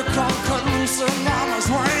 Dr. Kong cut loose her mama's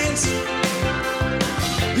reins.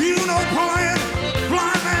 Playing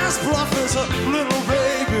blind man's bluff is a little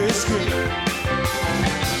baby scream.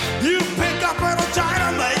 You pick up little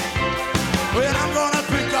dynamite, and I'm gonna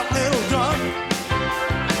pick up little gun.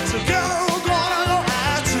 Together we're gonna go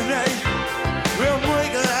out tonight. We'll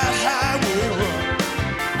make that highway run.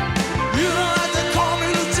 You don't have to call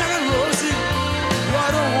me Lieutenant Rosie. I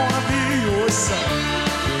don't wanna be your son.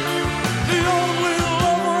 The only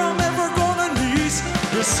lover I'm ever gonna need is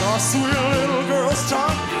soft, sweet little girl's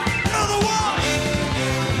tongue. Another one.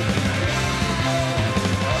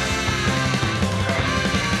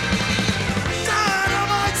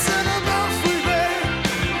 Dynamite's in a belfry, babe,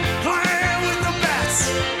 playing with the bats.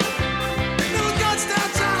 Little guts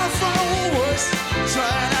downtown in front of Woolworths,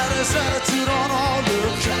 trying out his attitude on all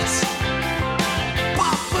little cats.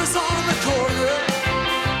 Papa's on the corner,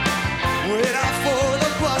 wait out for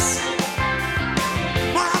the bus.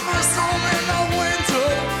 Mama's home in the window,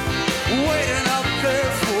 waiting up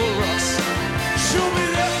there for us. She'll be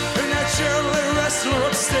there in that Shirley wrestler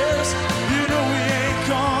upstairs. You know we ain't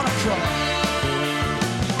gonna come.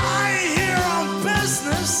 I ain't here on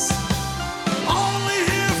business, only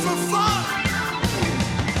here for fun.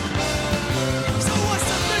 So what's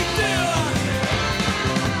the big deal?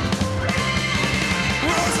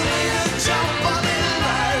 Rosalina, jump on in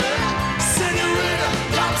ladder. Senorita,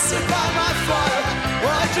 come sit by my fire.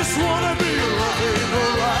 Well, I just wanna be your loving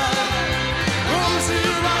rider. Rosie,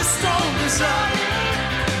 you're my stone desire.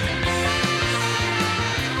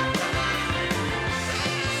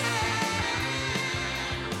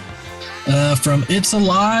 From It's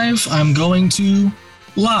Alive, I'm going to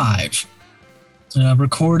Live.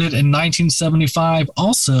 Recorded in 1975,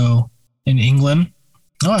 also in England.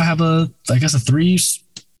 Oh, I have a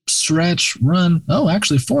 3-stretch run. Oh,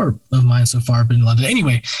 actually 4 of mine so far have been in London.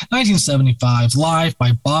 Anyway, 1975, Live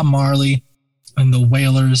by Bob Marley and the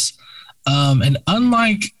Wailers. And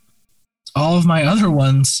unlike all of my other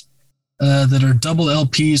ones that are double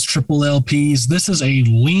LPs, triple LPs, this is a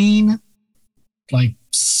lean,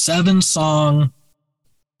 7-song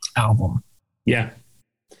album. Yeah.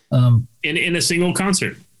 In a single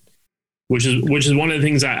concert, which is one of the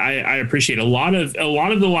things I appreciate. A lot of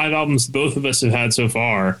the live albums both of us have had so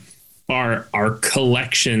far are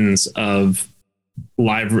collections of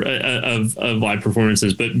live live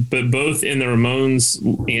performances, but both in the Ramones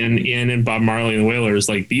and in Bob Marley and the Wailers,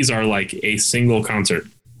 like these are like a single concert.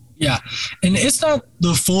 Yeah, and it's not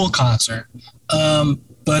the full concert.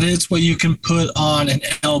 but it's what you can put on an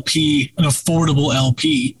LP, an affordable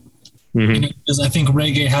LP. Mhm. Because I think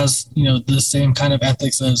reggae has, the same kind of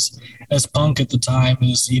ethics as punk at the time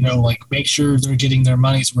is, like make sure they're getting their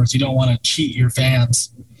money's worth. You don't want to cheat your fans.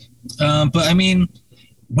 But I mean,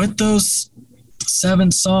 with those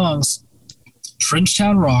 7 songs,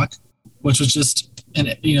 Trenchtown Rock, which was just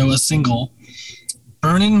a single,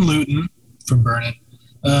 Burnin' Lutin' from Burnin',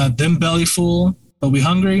 Them Bellyful, But We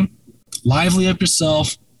Hungry, Lively Up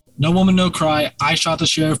Yourself, No Woman No Cry, I Shot the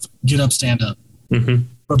Sheriff, Get Up Stand Up. Mhm.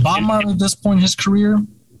 For Bob Marley at this point in his career,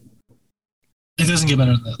 it doesn't get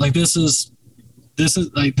better than that. Like this is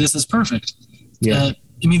perfect. Yeah.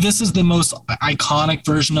 I mean, this is the most iconic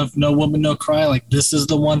version of No Woman No Cry. Like this is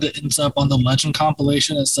the one that ends up on the Legend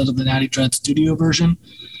compilation instead of the Natty Dread studio version.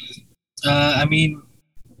 I mean,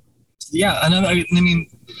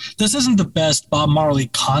 this isn't the best Bob Marley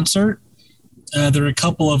concert. There are a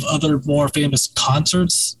couple of other more famous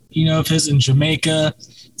concerts, of his in Jamaica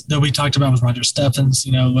that we talked about with Roger Stephens,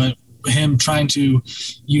 him trying to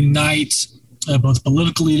unite both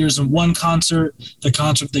political leaders in one concert, the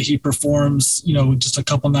concert that he performs, just a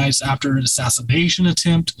couple nights after an assassination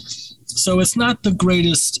attempt. So it's not the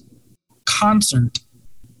greatest concert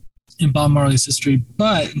in Bob Marley's history,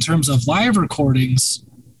 but in terms of live recordings,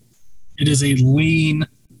 it is a lean,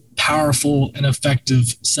 powerful, and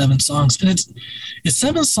effective 7 songs. And it's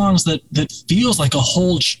 7 songs that feels like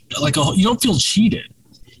you don't feel cheated.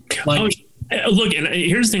 Like, Look, and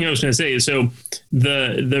here's the thing I was going to say. So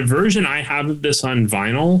the version I have of this on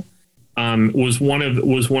vinyl was one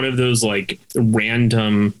of those like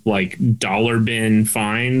random like dollar bin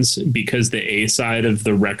finds, because the A side of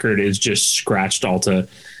the record is just scratched all to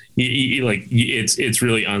it's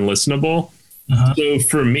really unlistenable. Uh-huh. So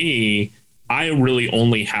for me, I really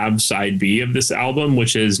only have side B of this album,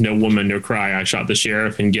 which is No Woman No Cry, I Shot the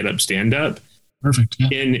Sheriff, and Get Up Stand Up. Perfect.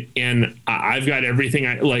 Yeah. And I've got everything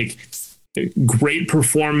I like. Great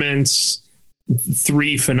performance,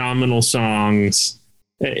 3 phenomenal songs.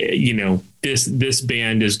 This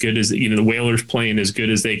band as good as the Wailers playing as good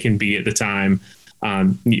as they can be at the time.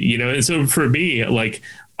 And so for me, like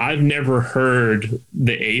I've never heard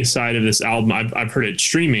the A side of this album. I've heard it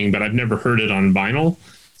streaming, but I've never heard it on vinyl.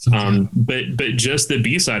 But just the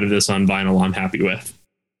B side of this on vinyl, I'm happy with.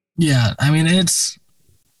 Yeah, I mean it's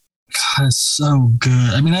so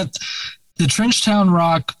good. I mean the Trenchtown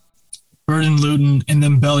Rock, Burnin' Lutin', and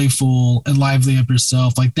then Bellyful and Lively Up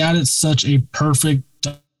Yourself, like that is such a perfect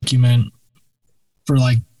document for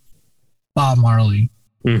like Bob Marley,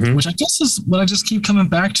 which I guess is what I just keep coming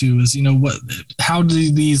back to is how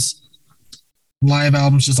do these live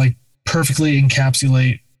albums just like perfectly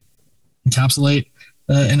encapsulate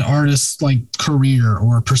an artist's like career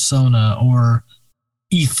or persona or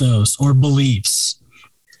ethos or beliefs.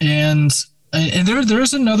 And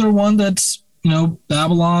there's another one that's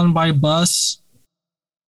Babylon by Bus,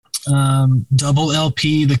 double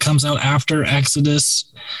LP that comes out after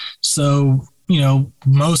Exodus. So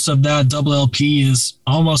most of that double LP is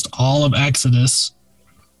almost all of Exodus,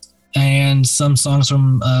 and some songs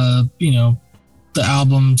from the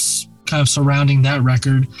albums kind of surrounding that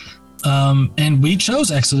record. And we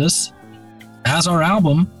chose Exodus as our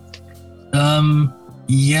album.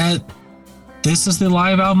 Yet this is the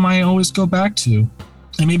live album I always go back to.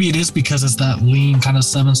 And maybe it is because it's that lean kind of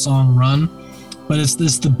 7-song run, but it's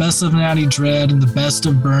the best of Natty Dread and the best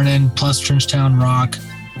of Burnin' plus Trenchtown Rock.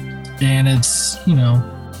 And it's,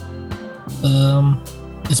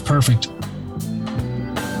 it's perfect.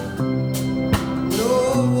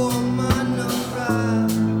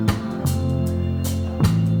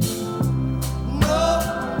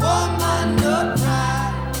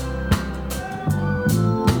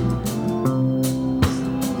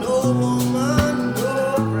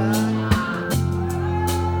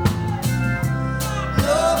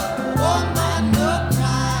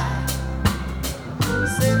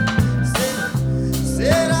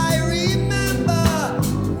 Said I remember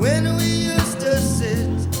when we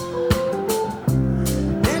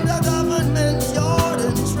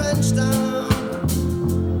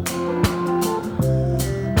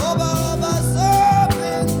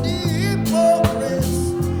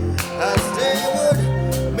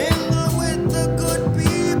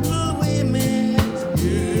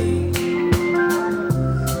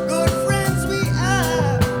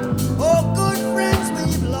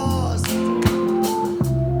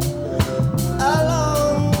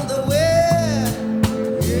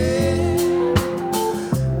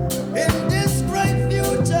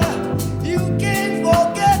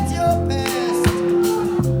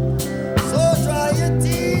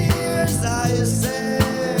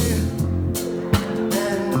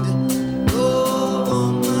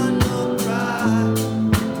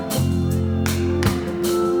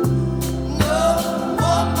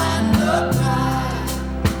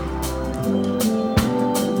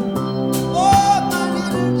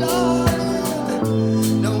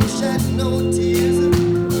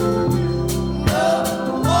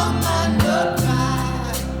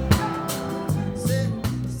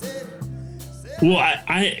Well,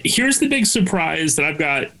 I here's the big surprise that I've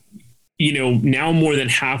got, now more than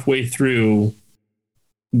halfway through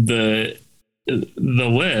the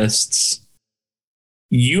lists.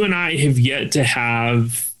 You and I have yet to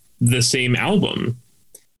have the same album.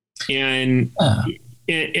 And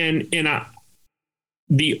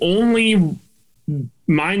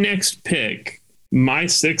my next pick, my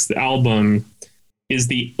sixth album, is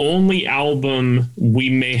the only album we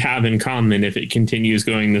may have in common if it continues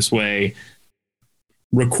going this way.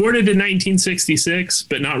 Recorded in 1966,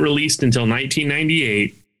 but not released until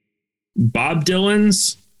 1998. Bob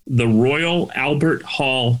Dylan's The Royal Albert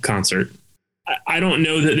Hall Concert. I don't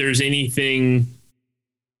know that there's anything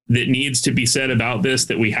that needs to be said about this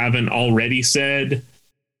that we haven't already said.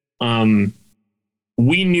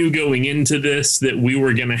 We knew going into this that we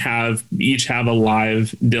were going to each have a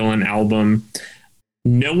live Dylan album.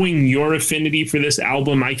 Knowing your affinity for this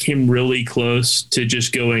album, I came really close to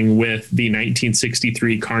just going with the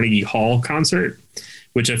 1963 Carnegie Hall concert,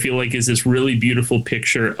 which I feel like is this really beautiful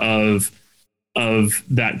picture of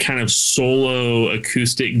that kind of solo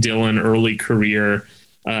acoustic Dylan early career,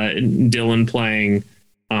 Dylan playing.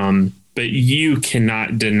 But you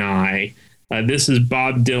cannot deny this is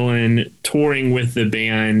Bob Dylan touring with the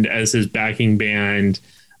band as his backing band,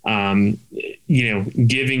 giving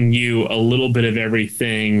you a little bit of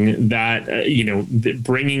everything that,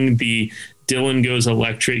 bringing the Dylan Goes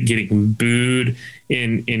Electric, getting booed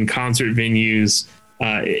in concert venues.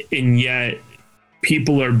 And yet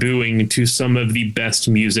people are booing to some of the best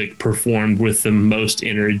music performed with the most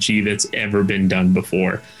energy that's ever been done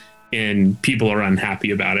before. And people are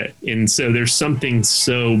unhappy about it. And so there's something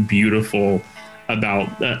so beautiful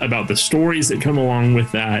about the stories that come along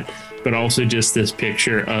with that, but also just this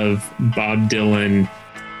picture of Bob Dylan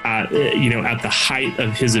at the height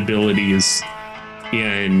of his abilities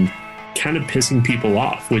and kind of pissing people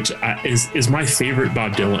off, which is my favorite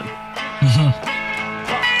Bob Dylan. Mm-hmm.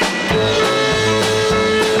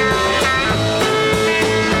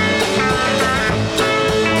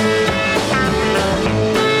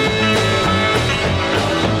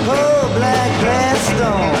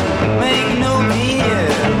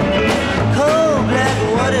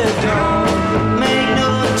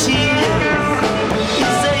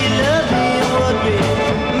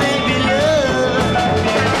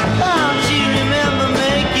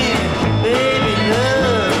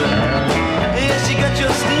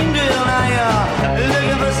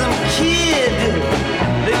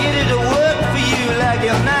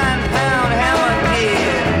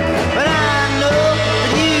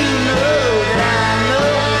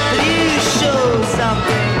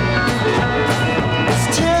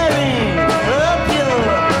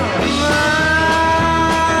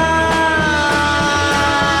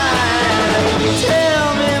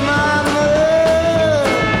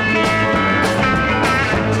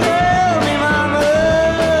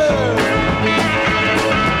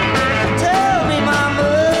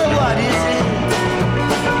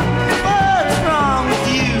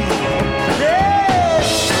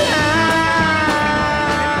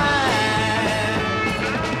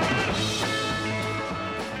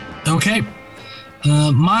 Okay.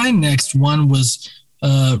 My next one was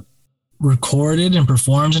recorded and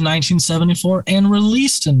performed in 1974 and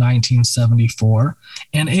released in 1974,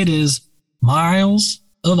 and it is Miles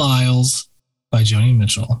of Isles by Joni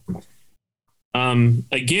Mitchell.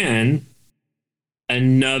 Again,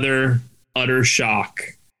 another utter shock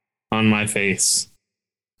on my face.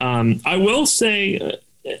 I will say,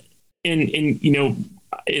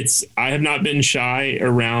 I have not been shy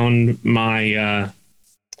around my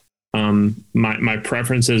my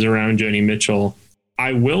preferences around Joni Mitchell.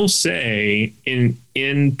 I will say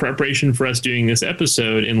in preparation for us doing this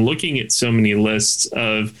episode and looking at so many lists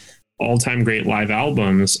of all-time great live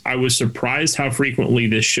albums, I was surprised how frequently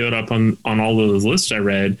this showed up on all of those lists I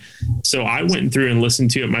read. So I went through and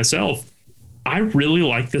listened to it myself. I really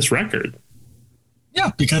like this record.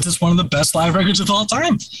 Yeah, because it's one of the best live records of all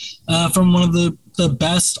time, from one of the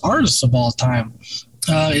best artists of all time.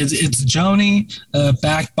 It's Joni,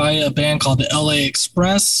 backed by a band called the LA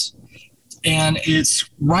Express, and it's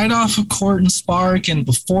right off of Court and Spark and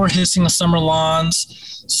before Hissing the Summer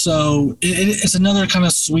Lawns. So it's another kind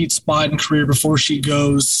of sweet spot in career before she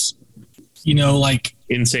goes, like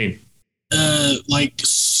insane, like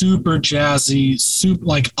super jazzy, super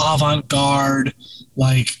like avant-garde,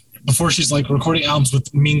 like before she's like recording albums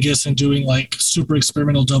with Mingus and doing like super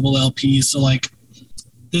experimental double LPs. So like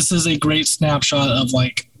this is a great snapshot of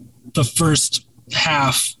like the first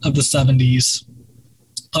half of the 70s,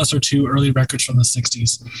 plus or two early records from the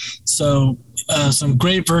 60s. So some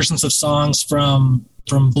great versions of songs from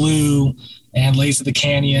Blue and Lays of the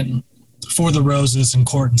Canyon For the Roses and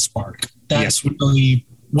Court and Spark. That's really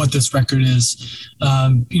what this record is.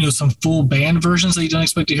 Some full band versions that you don't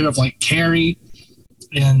expect to hear of, like Carrie,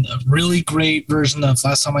 and a really great version of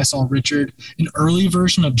Last Time I Saw Richard, an early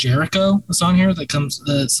version of Jericho that's on here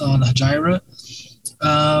that's on Hajira.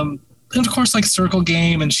 And of course, like Circle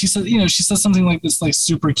Game. And she says something like this, like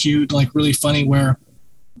super cute, like really funny, where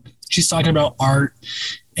she's talking about art.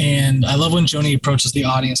 And I love when Joni approaches the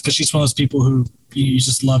audience, because she's one of those people who you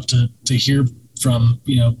just love to hear from,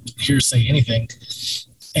 hear say anything.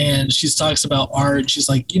 And she talks about art. She's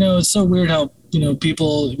like, it's so weird how,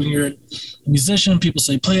 people, when you're a musician, people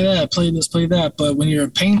say, play that, play this, play that. But when you're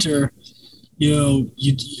a painter, you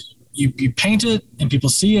paint it and people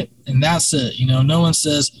see it, and that's it. No one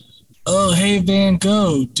says, oh, hey, Van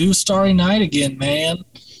Gogh, do Starry Night again, man.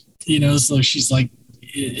 So she's like,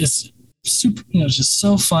 it's super, just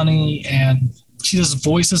so funny. And she does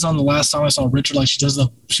voices on The Last Time I Saw Richard. Like she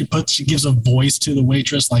gives a voice to the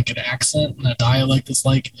waitress, like an accent and a dialect that's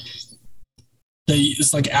like,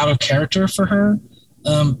 it's like out of character for her,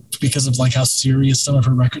 because of like how serious some of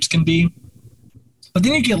her records can be. But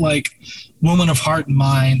then you get like Woman of Heart and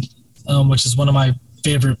Mind, which is one of my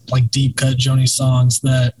favorite like deep cut Joni songs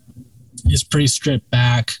that is pretty stripped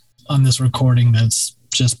back on this recording. That's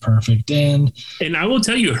just perfect. And I will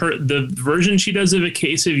tell you, the version she does of A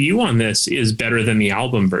Case of You on this is better than the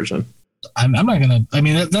album version. I'm not gonna. I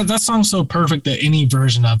mean, that song's so perfect that any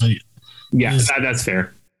version of it, that's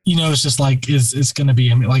fair. It's just like it's gonna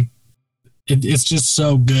be. I mean, like it's just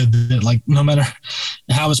so good that like no matter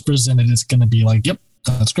how it's presented, it's gonna be like, yep,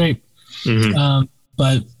 that's great. Mm-hmm.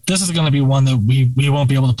 But this is gonna be one that we won't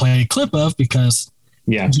be able to play a clip of because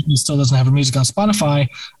he still doesn't have her music on Spotify.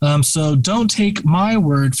 So don't take my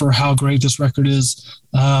word for how great this record is.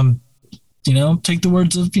 Take the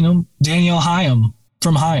words of Danielle Haim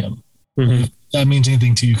from Haim. Mm-hmm. If that means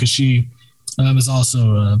anything to you, because she is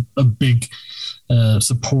also a big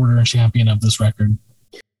supporter and champion of this record.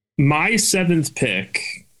 My seventh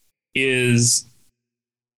pick is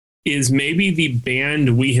maybe the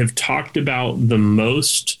band we have talked about the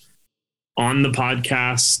most on the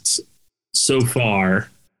podcast so far,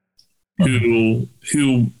 who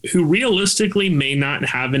realistically may not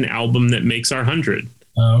have an album that makes our 100.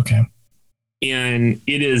 Oh, okay. And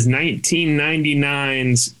it is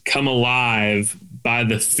 1999's Come Alive by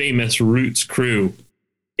the famous Roots Crew,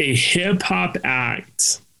 a hip hop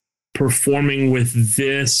act performing with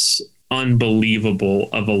this unbelievable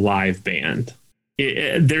of a live band.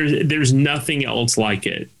 There's nothing else like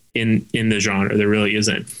it in the genre. There really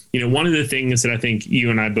isn't. One of the things that I think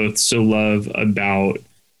you and I both so love about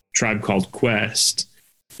Tribe Called Quest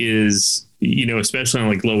is, especially on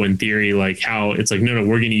like Low End Theory, like how it's like, no,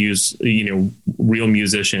 we're going to use, real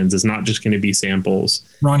musicians. It's not just going to be samples.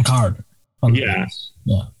 Ron Card. Yeah.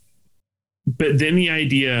 But then the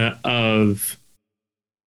idea of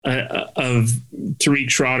Tariq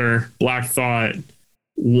Schroeder, Black Thought,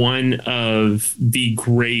 one of the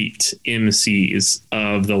great MCs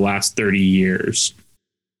of the last 30 years.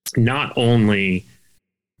 Not only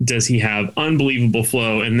does he have unbelievable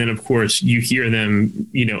flow, and then of course you hear them,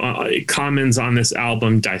 Common's on this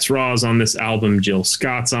album, Dice Raw's on this album, Jill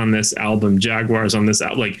Scott's on this album, Jaguar's on this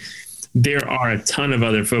album. Like there are a ton of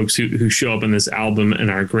other folks who show up in this album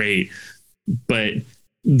and are great, but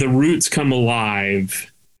the Roots Come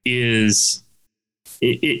Alive is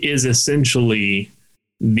essentially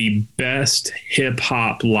the best hip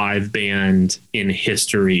hop live band in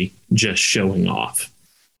history, just showing off.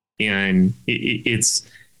 And it's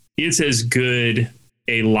as good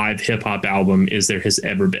a live hip hop album as there has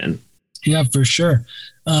ever been. Yeah, for sure.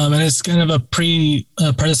 And it's kind of a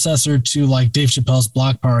predecessor to like Dave Chappelle's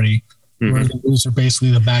Block Party, where the Roots are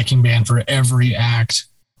basically the backing band for every act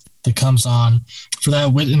that comes on. For that,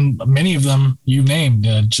 and many of them you named,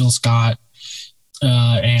 Jill Scott,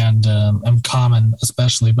 and Common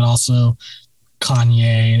especially, but also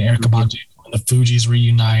Kanye and Erykah Badu when the Fugees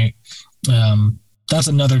reunite. That's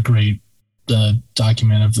another great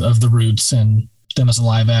document of the Roots and them as a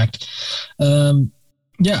live act.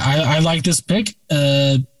 I like this pick.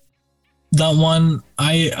 That one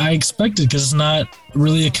I expected because it's not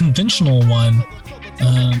really a conventional one.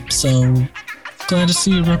 So glad to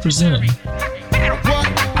see it represented.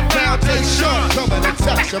 Coming to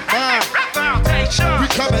touch your mind. We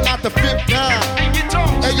coming out the fifth line.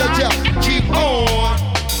 Hey, yo, Jeff, keep on.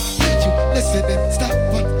 Did you listen and stop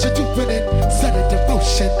what you're doing and set it in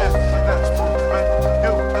motion?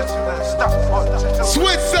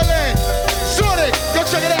 Switzerland, Shorty, go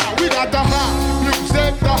check it out. We got the hot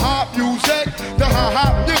music, the hot music, the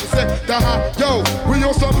hot music, the hot. Yo, we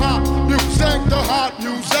on some hot music, the hot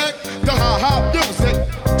music, the hot music.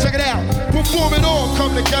 Check it out.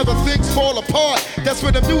 come together, things fall apart. That's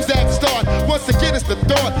when the music start. Once again, it's the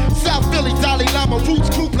thought. South Philly, Dalai Lama, roots,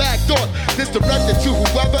 true black thought. This directed to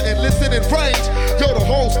whoever and listen in range. Yo, the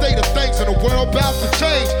whole state of things in the world bound to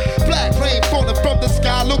change. Black rain falling from the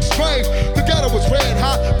sky looks strange. The ghetto was red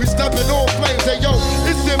hot, we stepping on flames. Hey yo,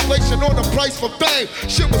 it's inflation on the price for fame.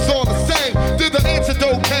 Shit was all the same, then the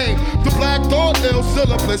antidote came. The black thought, ill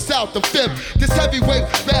syllabus out the fifth. This heavyweight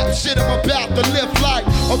rap shit I'm about to live like.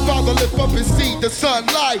 A father lift up and see the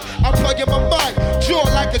sunlight. I'm plugging my mic, draw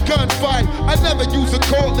like a gunfight. I never use a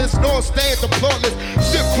cordless nor stand applaudless.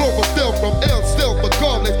 Sip chlorophyll from ill still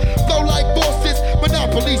regardless. Flow like bosses,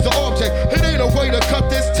 monopolies the object. It ain't a way to cut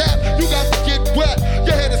this tap, you got to get wet.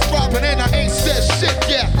 Your head is throbbing and I ain't said shit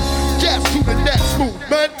yet. Gas to the next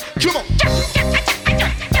movement, come on.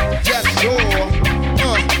 Yes, sure.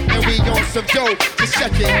 And we on some dope. Just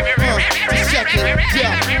check it, just check it,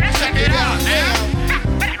 yeah. Check it out now.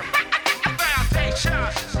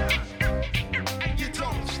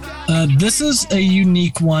 This is a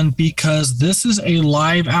unique one because this is a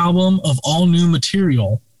live album of all new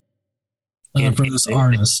material for this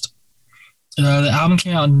artist. The album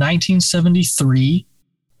came out in 1973,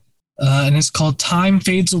 and it's called "Time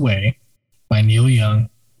Fades Away" by Neil Young.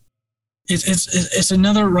 It's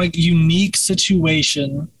another like unique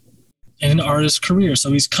situation in an artist's career.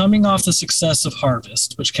 So he's coming off the success of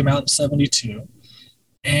Harvest, which came out in 72,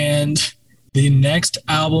 and the next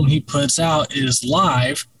album he puts out is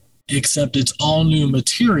live, except it's all new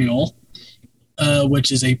material,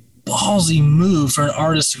 which is a ballsy move for an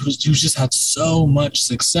artist who's just had so much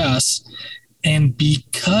success. And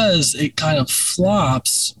because it kind of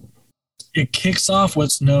flops, it kicks off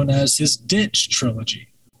what's known as his Ditch trilogy.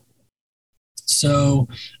 So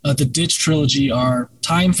the Ditch trilogy are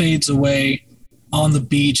Time Fades Away, On the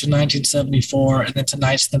Beach in 1974, and then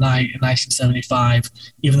Tonight's the Night in 1975,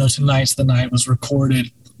 even though Tonight's the Night was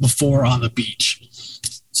recorded before On the Beach.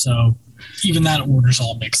 So even that order's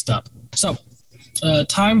all mixed up. So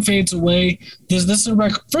Time Fades Away. This is a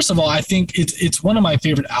record. First of all, I think it's one of my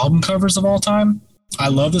favorite album covers of all time. I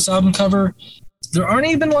love this album cover. There aren't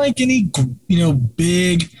even like any,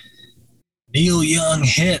 big Neil Young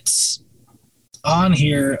hits on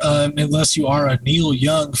here, unless you are a Neil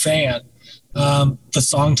Young fan. The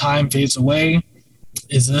song Time Fades Away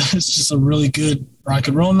it's just a really good rock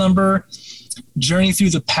and roll number. Journey Through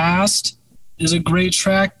the Past is a great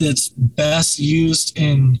track that's best used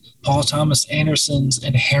in Paul Thomas Anderson's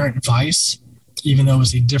Inherent Vice, even though it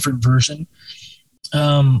was a different version.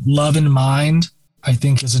 Love in Mind, I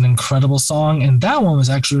think, is an incredible song, and that one was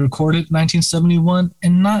actually recorded in 1971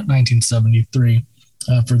 and not 1973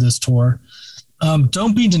 for this tour.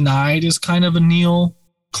 Don't Be Denied is kind of a Neil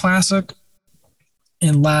classic,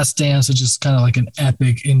 and Last Dance is just kind of like an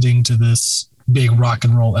epic ending to this big rock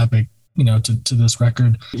and roll epic, to this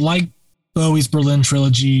record. Like Bowie's Berlin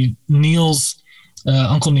Trilogy, Neil's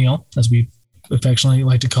Uncle Neil, as we affectionately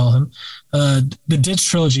like to call him, the Ditch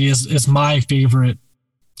Trilogy is my favorite,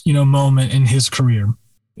 moment in his career.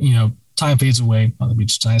 Time Fades Away, On the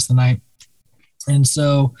Beach, Tonight's the Night. And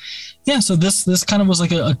so, so this kind of was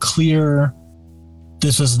like a clear,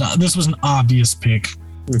 this was an obvious pick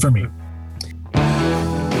for me.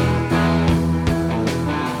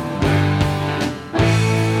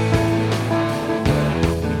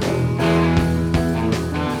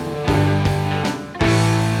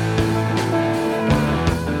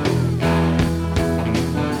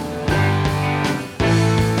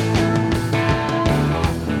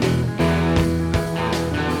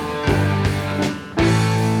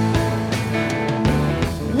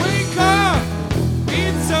 Wake up,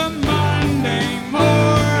 it's a Monday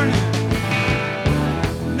morning.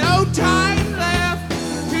 No time left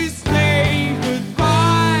to say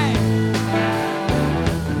goodbye.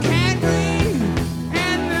 Can't breathe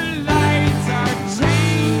and the lights are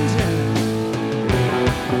changing.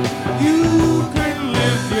 You can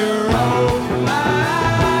live your own life,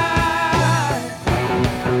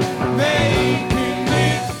 making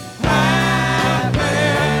it happen.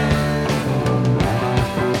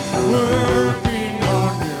 Working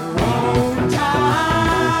on your own time,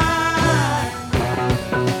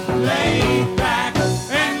 laid back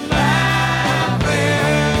and laughing.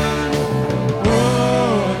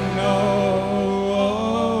 Oh no,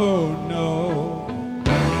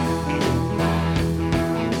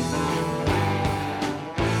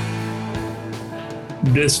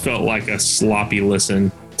 This felt like a sloppy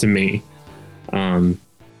listen to me.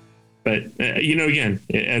 But again,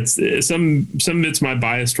 it's some of it's my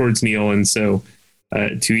bias towards Neil, and so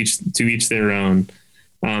to each their own.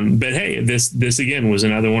 But hey, this again was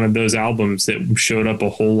another one of those albums that showed up a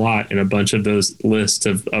whole lot in a bunch of those lists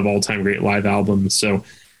of all-time great live albums. So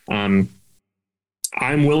I'm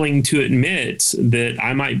willing to admit that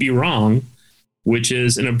I might be wrong, which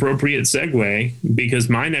is an appropriate segue, because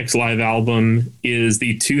my next live album is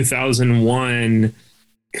the 2001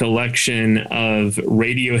 collection of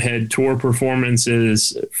Radiohead tour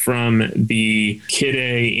performances from the Kid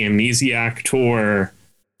A Amnesiac tour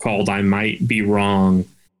called I Might Be Wrong.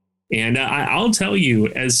 And I'll tell you,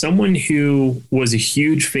 as someone who was a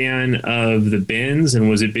huge fan of the Bends and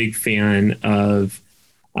was a big fan of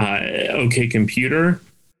OK Computer,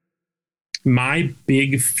 my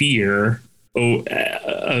big fear of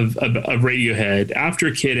Radiohead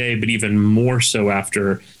after Kid A, but even more so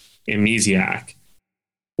after Amnesiac,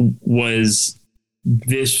 was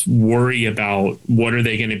this worry about what are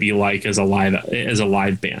they going to be like as a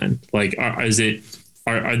live band? Like, are they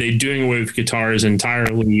doing away with guitars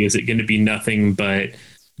entirely? Is it going to be nothing but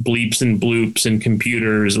bleeps and bloops and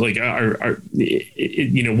computers? Like, what's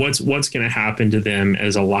going to happen to them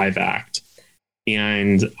as a live act?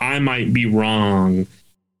 And I Might Be Wrong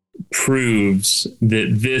proves that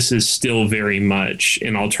this is still very much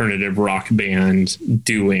an alternative rock band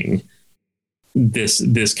doing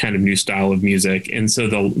this kind of new style of music. And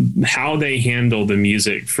so how they handle the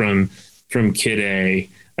music from Kid A,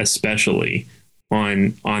 especially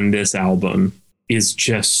on this album, is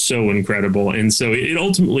just so incredible. And so it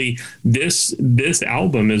ultimately, this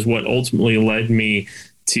album is what ultimately led me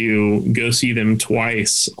to go see them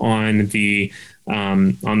twice on the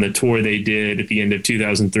tour they did at the end of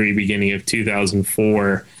 2003, beginning of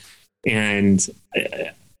 2004. And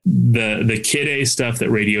the Kid A stuff that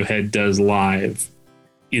Radiohead does live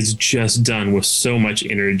is just done with so much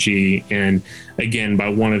energy, and again, by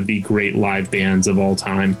one of the great live bands of all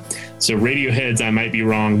time. So Radiohead's I Might Be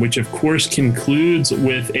Wrong, which of course concludes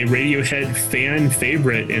with a Radiohead fan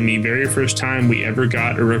favorite, and the very first time we ever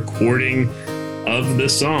got a recording of the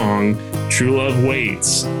song, True Love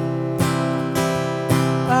Waits.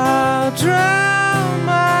 I'll drown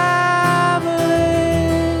my bliss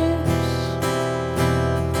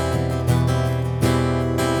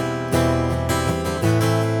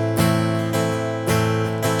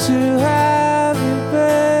to have you,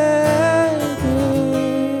 baby.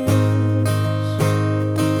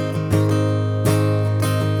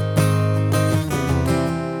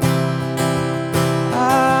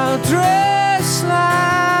 I'll dress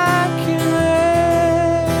like you.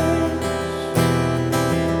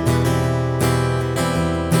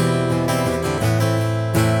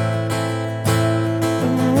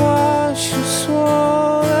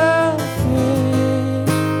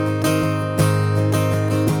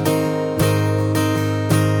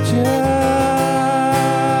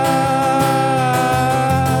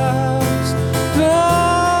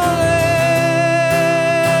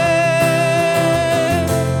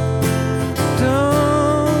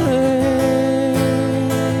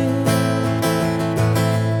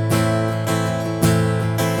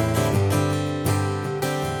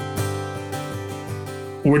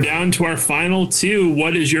 We're down to our final two.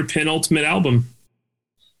 What is your penultimate album?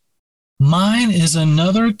 Mine is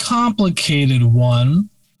another complicated one.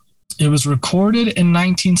 It was recorded in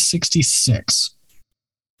 1966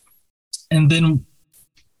 and then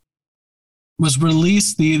was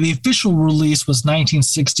released. The official release was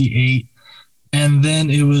 1968. And then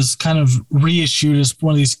it was kind of reissued as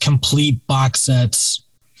one of these complete box sets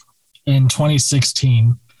in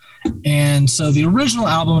 2016. And so the original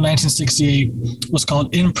album in 1968 was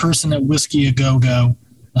called In Person at Whiskey A Go-Go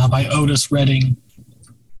by Otis Redding.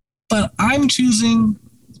 But I'm choosing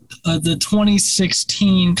the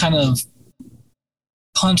 2016 kind of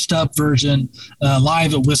punched up version,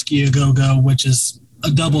 Live at Whiskey A Go-Go, which is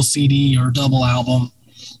a double CD or double album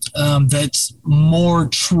that's more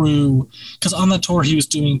true. Because on the tour, he was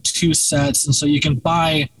doing 2 sets. And so you can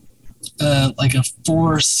buy like a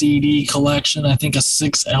 4 CD collection, I think a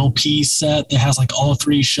 6 LP set that has like all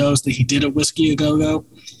 3 shows that he did at Whiskey A Go-Go.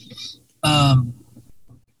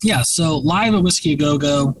 So Live at Whiskey A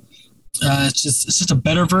Go-Go, it's just a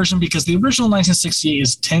better version, because the original 1968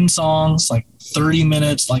 is 10 songs, like 30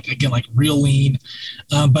 minutes, like again, like real lean,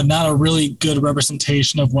 but not a really good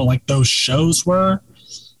representation of what like those shows were.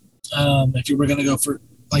 If you were going to go for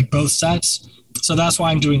like both sets. So that's why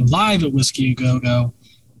I'm doing Live at Whiskey A Go-Go,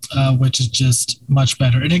 which is just much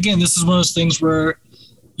better. And again, this is one of those things where,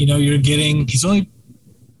 you're getting, he's only,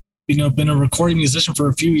 been a recording musician for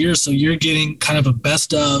a few years. So you're getting kind of a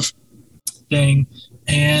best of thing.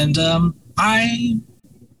 And when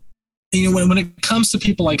it comes to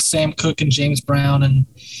people like Sam Cooke and James Brown and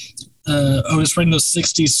Otis Redding, those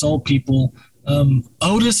 60s soul people,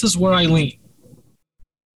 Otis is where I lean.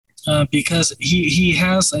 Because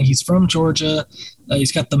he's from Georgia.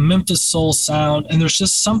 He's got the Memphis soul sound, and there's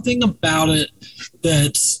just something about it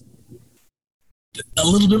that's a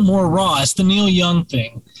little bit more raw. It's the Neil Young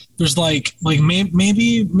thing. There's maybe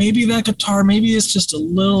that guitar, maybe it's just a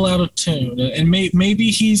little out of tune, and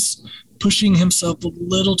maybe he's pushing himself a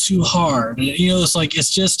little too hard. It's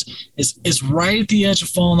right at the edge of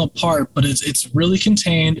falling apart, but it's really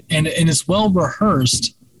contained and it's well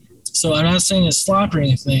rehearsed. So I'm not saying it's sloppy or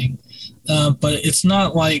anything, but it's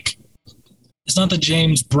not the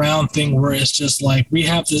James Brown thing where it's just like we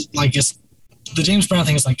have this, like it's the James Brown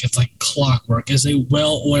thing is like it's like clockwork. It's a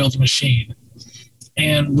well-oiled machine.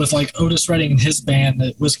 And with like Otis Redding and his band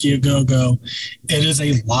at Whiskey A Go Go, it is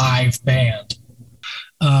a live band.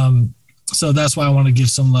 So that's why I want to give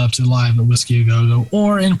some love to live at Whiskey A Go Go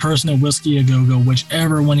or in person at Whiskey A Go Go,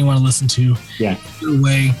 whichever one you want to listen to. Yeah. Either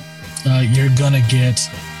way, you're gonna get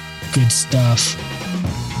good stuff.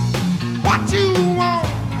 What you want,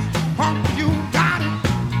 you got it.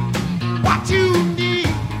 What you need,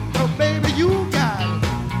 oh baby, you got it.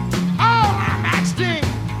 All I'm asking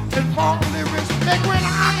is for the respect when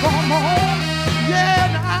I come home. Yeah,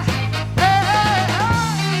 nah, hey,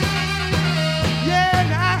 yeah,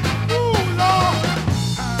 nah, ooh, Lord.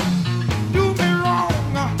 Do me wrong,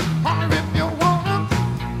 honey, if you want.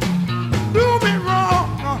 Do me wrong,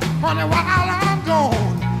 honey, while I'm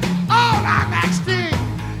gone. All I'm asking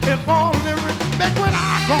is for the respect when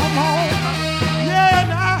I come home. Yeah,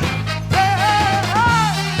 nah,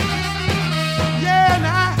 yeah,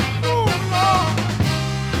 nah, ooh, Lord.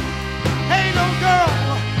 Hey, little girl,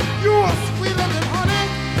 you are sweeter than honey,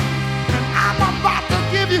 and I'm about to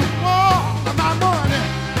give you all of my money.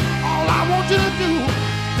 All I want you to do,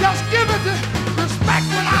 just give it the respect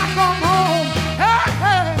when I come home. Hey,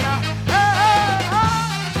 hey, nah,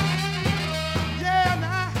 yeah,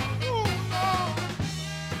 nah, ooh, Lord.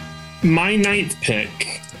 My ninth pick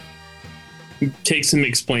takes some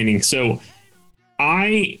explaining. So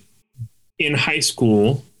I, in high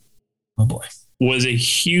school, Oh boy. was a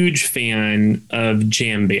huge fan of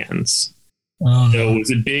jam bands. So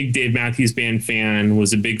was a big Dave Matthews Band fan,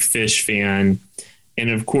 was a big Phish fan. And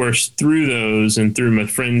of course, through those and through my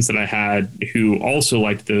friends that I had who also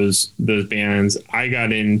liked those bands, I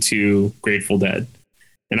got into Grateful Dead.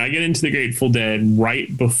 And I get into the Grateful Dead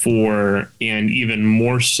right before and even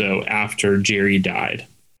more so after Jerry died.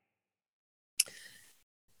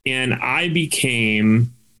 And I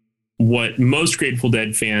became what most Grateful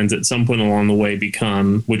Dead fans at some point along the way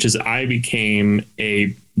become, which is I became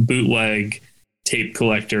a bootleg tape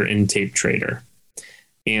collector and tape trader.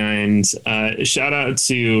 And shout out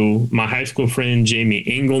to my high school friend, Jamie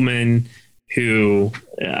Engelman, who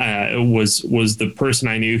was the person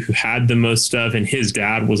I knew who had the most stuff. And his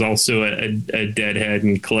dad was also a Deadhead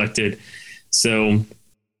and collected. So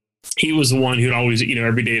he was the one who'd always,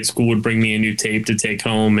 every day at school would bring me a new tape to take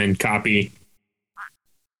home and copy.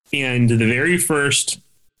 And the very first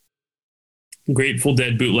Grateful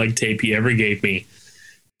Dead bootleg tape he ever gave me,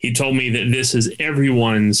 he told me that this is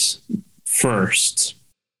everyone's first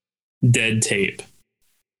Dead tape.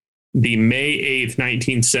 The May 8th,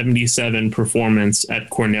 1977 performance at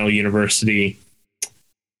Cornell University.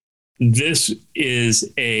 This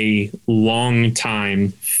is a long time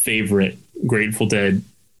favorite Grateful Dead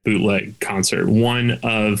bootleg concert. One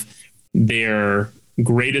of their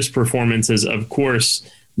greatest performances, of course.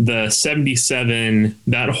 The 77,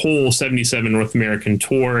 that whole 77 North American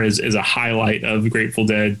tour is a highlight of Grateful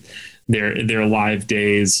Dead, their live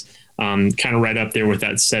days, kind of right up there with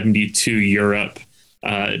that 72 Europe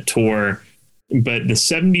tour. But the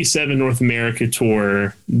 77 North America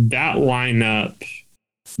tour, that lineup,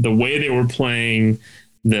 the way they were playing,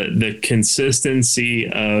 the consistency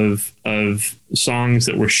of songs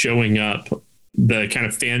that were showing up, the kind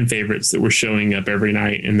of fan favorites that were showing up every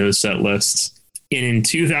night in those set lists. And in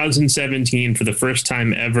 2017, for the first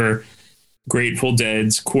time ever, Grateful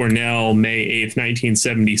Dead's Cornell May 8th,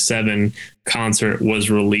 1977 concert was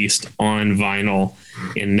released on vinyl.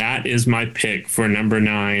 And that is my pick for number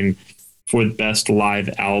 9 for the best live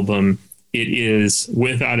album. It is,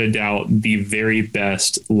 without a doubt, the very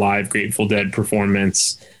best live Grateful Dead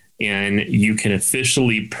performance. And you can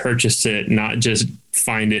officially purchase it, not just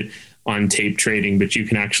find it on tape trading, but you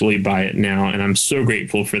can actually buy it now. And I'm so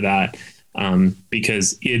grateful for that.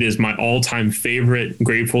 Because it is my all-time favorite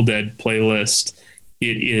Grateful Dead playlist.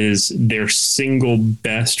 It is their single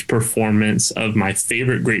best performance of my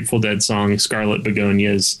favorite Grateful Dead song, Scarlet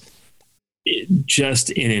Begonias. Just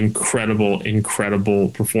an incredible, incredible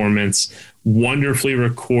performance. Wonderfully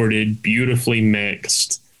recorded, beautifully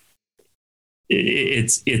mixed.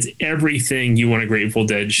 it's everything you want a Grateful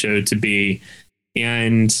Dead show to be,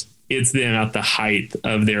 and it's them at the height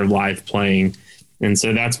of their live playing. And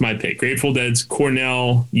so that's my pick. Grateful Dead's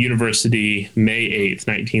Cornell University, May 8th,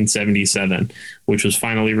 1977, which was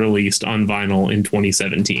finally released on vinyl in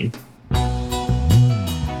 2017.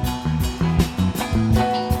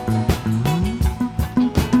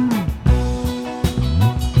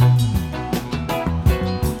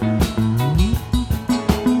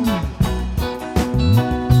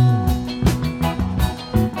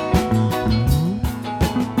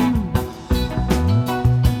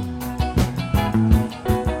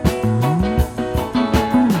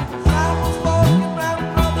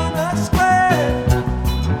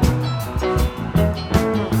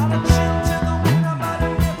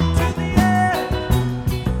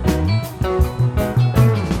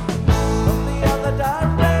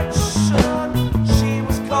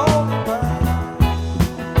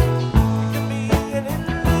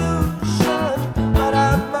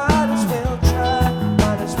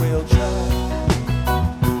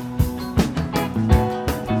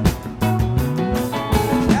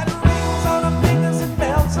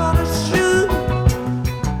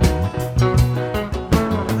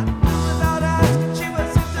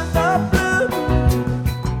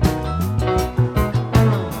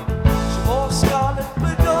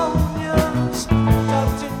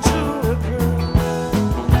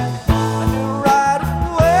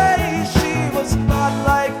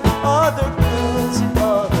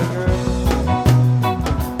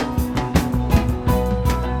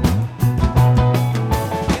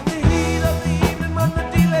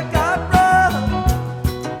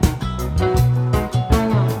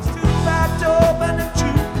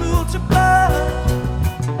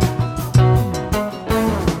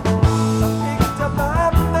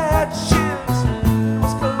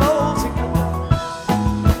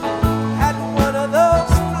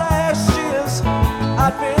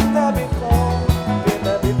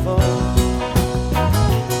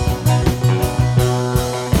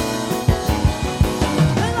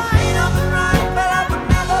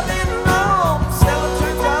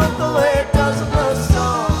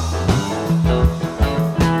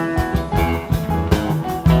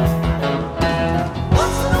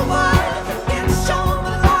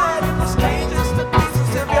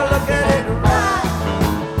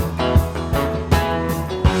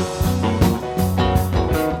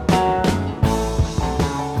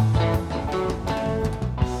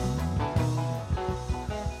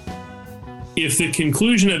 If the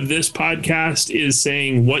conclusion of this podcast is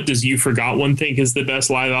saying, what does You Forgot One think is the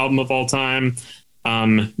best live album of all time?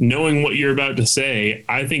 Knowing what you're about to say,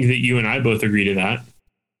 I think that you and I both agree to that.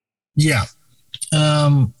 Yeah.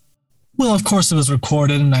 Well, of course, it was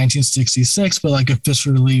recorded in 1966, but like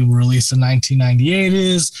officially released in 1998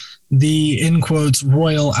 is the, in quotes,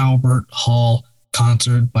 Royal Albert Hall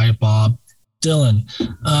concert by Bob Dylan.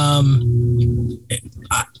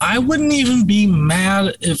 I wouldn't even be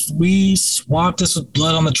mad if we swapped this with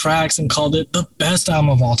Blood on the Tracks and called it the best album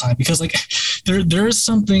of all time, because like there is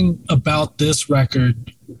something about this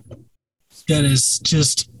record that is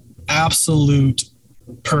just absolute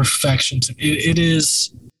perfection.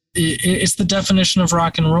 It's the definition of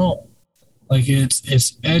rock and roll. Like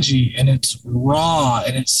it's edgy and it's raw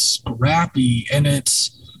and it's scrappy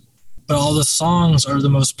but all the songs are the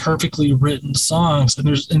most perfectly written songs,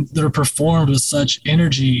 and they're performed with such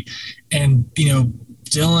energy. And you know,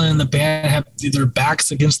 Dylan and the band have their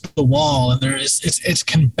backs against the wall, and it's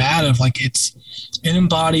combative. Like it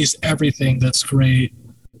embodies everything that's great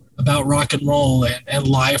about rock and roll and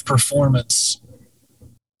live performance.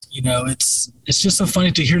 You know, it's just so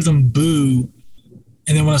funny to hear them boo.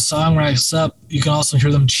 And then when a song wraps up, you can also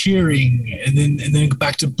hear them cheering, and then go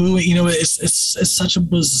back to booing. You know, it's such a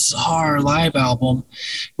bizarre live album,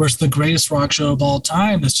 where it's the greatest rock show of all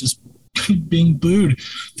time that's just being booed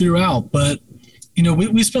throughout. But you know,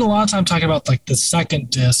 we spent a lot of time talking about like the second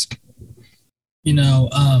disc, you know,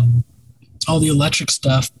 all the electric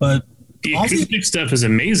stuff, but the acoustic stuff is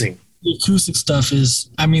amazing. The acoustic stuff is,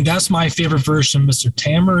 I mean, that's my favorite version of Mr.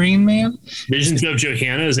 Tambourine Man. Visions of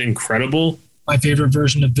Johanna is incredible. My favorite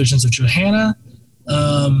version of Visions of Johanna.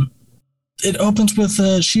 It opens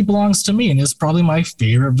with She Belongs to Me, and it's probably my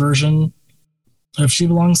favorite version of She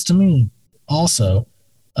Belongs to Me also.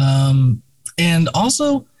 And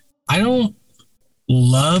also, I don't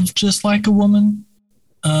love Just Like a Woman,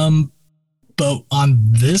 but on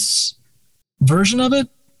this version of it,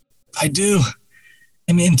 I do.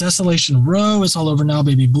 I mean, Desolation Row, It's All Over Now,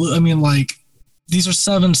 Baby Blue. I mean, like, these are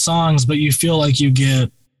 7 songs, but you feel like you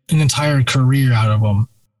get an entire career out of them,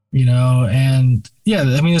 you know? And yeah,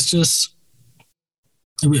 I mean, it's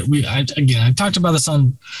I talked about this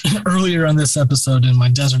on earlier on this episode in my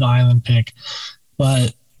Desert Island pick,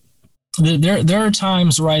 but there are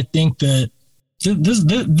times where I think that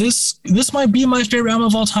this might be my favorite album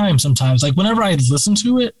of all time. Sometimes, like whenever I listen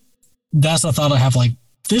to it, that's the thought I have. Like,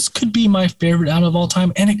 this could be my favorite album of all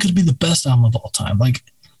time, and it could be the best album of all time. Like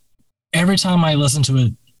every time I listen to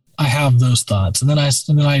it, I have those thoughts, and then I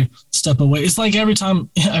step away. It's like every time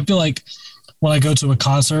I feel like when I go to a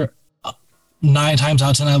concert, 9 times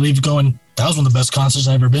out of 10 I leave going, that was one of the best concerts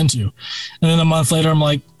I've ever been to. And then a month later, I'm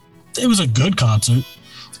like, it was a good concert,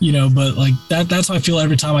 but like that's how I feel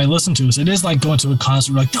every time I listen to it. It is like going to a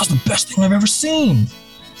concert, like, that was the best thing I've ever seen.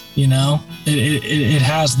 It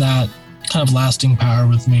has that kind of lasting power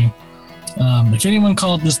with me. If anyone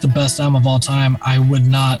called this the best album of all time, I would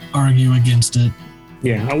not argue against it.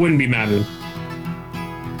 Yeah, I wouldn't be mad at him.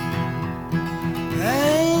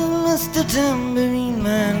 Hey, Mr. Tambourine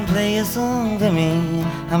Man, play a song for me.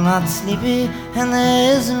 I'm not sleepy, and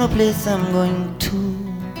there is no place I'm going to.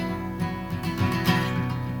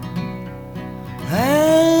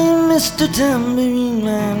 Hey, Mr. Tambourine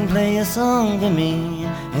Man, play a song for me.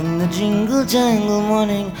 In the jingle jangle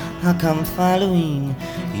morning, I'll come following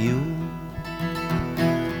you.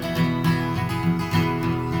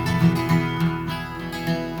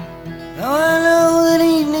 Now I know that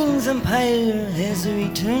evening's empire has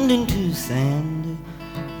returned into sand,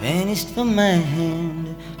 vanished from my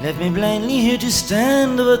hand, left me blindly here to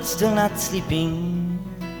stand, but still not sleeping.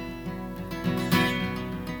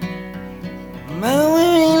 My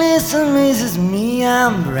weariness amazes me,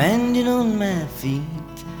 I'm branded on my feet,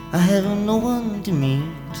 I have no one to meet,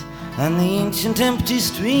 on the ancient empty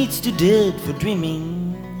streets too dead for dreaming.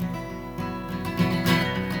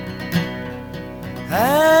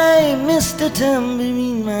 Hey, Mr.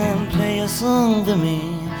 Tambourine Man, play a song for me.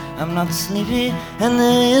 I'm not sleepy, and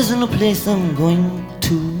there isn't no place I'm going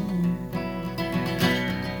to.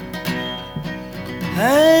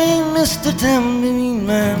 Hey, Mr. Tambourine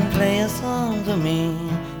Man, play a song for me.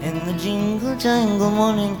 In the jingle jangle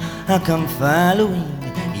morning, I'll come following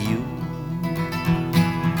you.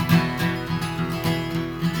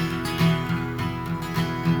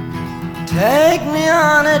 Take me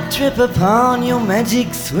on a trip upon your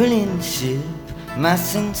magic swirling ship. My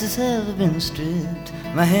senses have been stripped,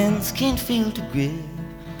 my hands can't feel to grip,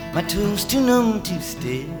 my toes too numb to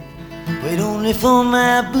step. Wait only for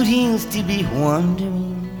my boot heels to be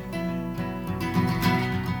wandering.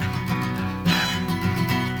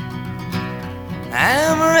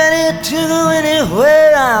 I'm ready to go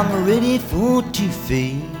anywhere, I'm ready for to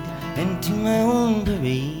fade into my own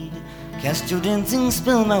parade. Cast your dancing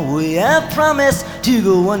spell my way, I promise to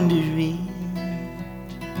go wandering.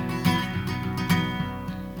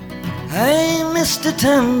 Hey, Mr.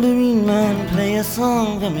 Tambourine Man, play a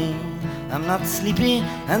song for me. I'm not sleepy,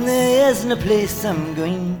 and there isn't a place I'm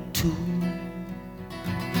going to.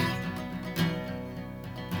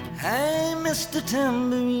 Hey, Mr.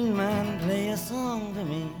 Tambourine Man, play a song for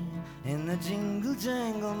me. In the jingle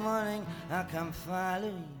jangle morning, I'll come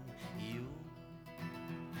following you.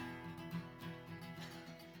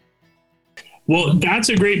 Well, that's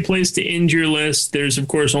a great place to end your list. There's, of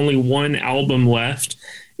course, only one album left,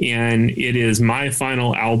 and it is my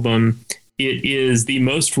final album. It is the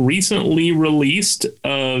most recently released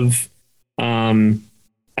of, I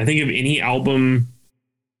think, of any album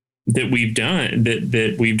that we've done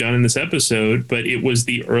that we've done in this episode, but it was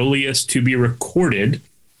the earliest to be recorded.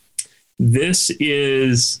 This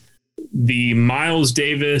is the Miles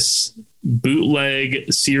Davis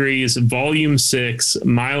Bootleg Series Volume 6,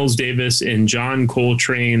 Miles Davis and John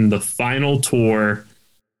Coltrane, The Final Tour,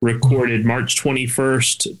 recorded March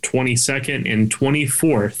 21st, 22nd, and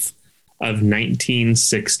 24th of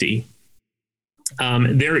 1960.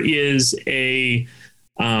 There is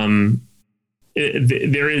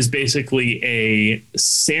basically a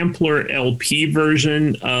sampler LP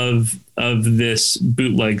version of this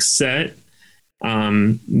bootleg set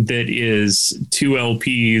that is 2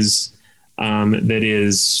 LPs. That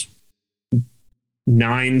is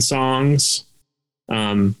 9 songs.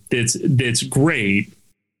 That's great.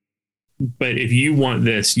 But if you want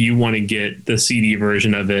this, you want to get the CD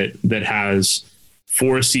version of it that has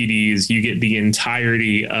 4 CDs. You get the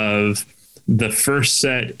entirety of the first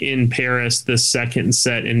set in Paris, the second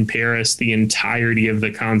set in Paris, the entirety of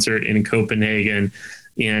the concert in Copenhagen,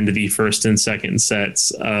 and the first and second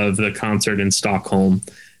sets of the concert in Stockholm.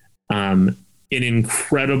 An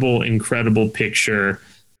incredible, incredible picture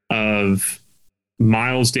of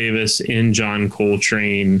Miles Davis and John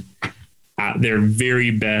Coltrane at their very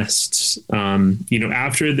best.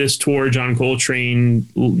 After this tour, John Coltrane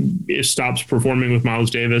stops performing with Miles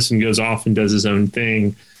Davis and goes off and does his own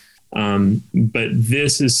thing. But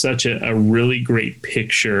this is such a really great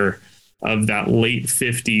picture of that late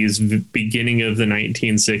 50s, beginning of the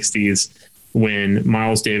 1960s, when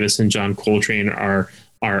Miles Davis and John Coltrane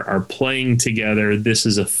are playing together. This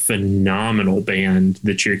is a phenomenal band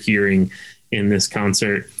that you're hearing in this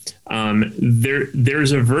concert.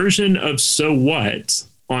 There's a version of So What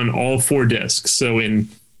on all 4 discs. So in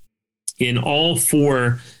all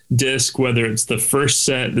 4 discs, whether it's the first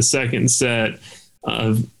set, the second set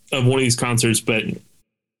of one of these concerts, but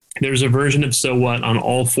there's a version of So What on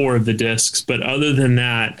all 4 of the discs. But other than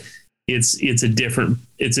that, it's a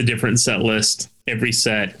different set list every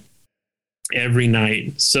set, every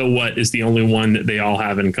night. So What is the only one that they all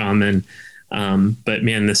have in common. But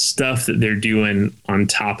man, the stuff that they're doing on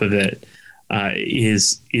top of it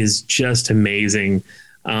is just amazing.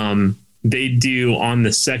 They do on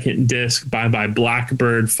the second disc Bye Bye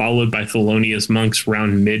Blackbird, followed by Thelonious Monk's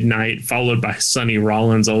Round Midnight, followed by Sonny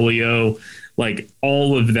Rollins' Oleo, like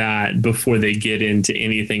all of that before they get into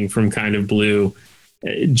anything from Kind of Blue.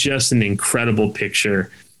 Just an incredible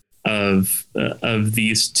picture of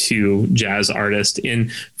these 2 jazz artists.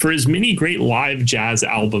 And for as many great live jazz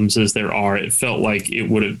albums as there are, it felt like it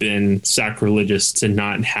would have been sacrilegious to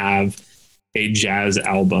not have a jazz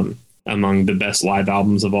album among the best live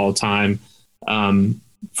albums of all time.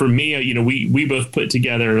 For me, we both put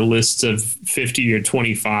together a list of 50 or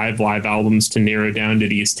 25 live albums to narrow down to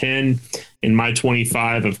these 10. In my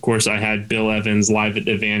 25, of course, I had Bill Evans Live at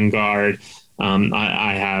the Vanguard.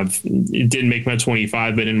 It didn't make my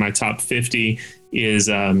 25, but in my top 50 is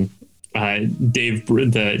the Dave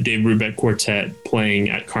Brubeck Quartet playing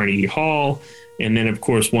at Carnegie Hall. And then, of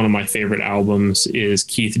course, one of my favorite albums is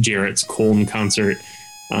Keith Jarrett's Colm Concert.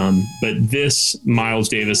 But this Miles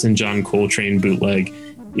Davis and John Coltrane bootleg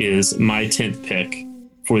is my 10th pick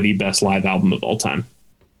for the best live album of all time.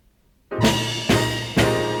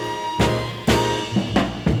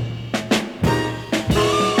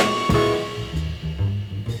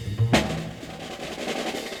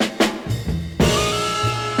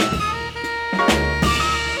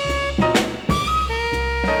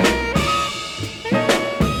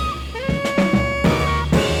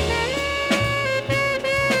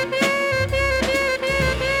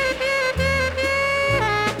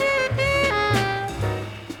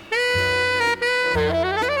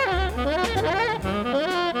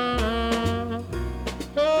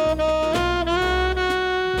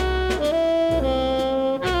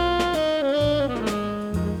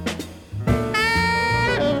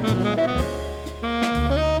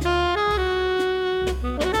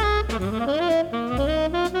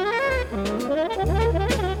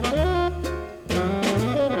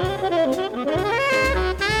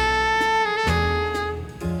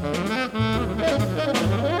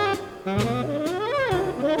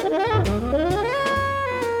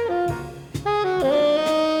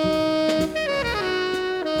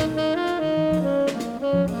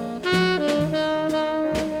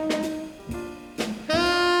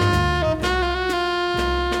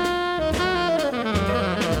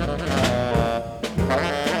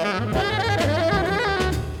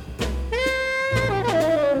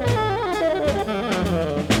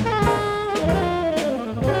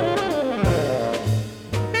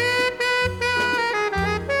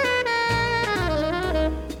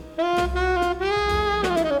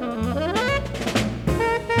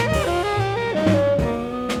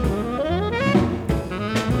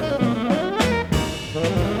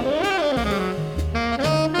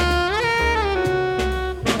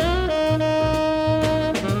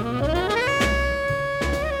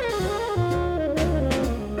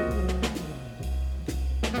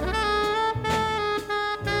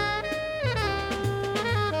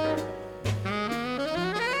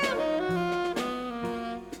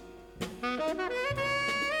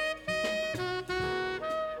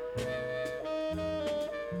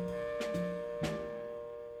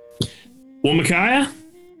 Well, Micaiah,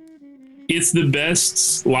 it's the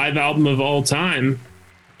best live album of all time,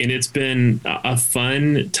 and it's been a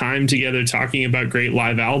fun time together talking about great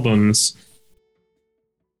live albums.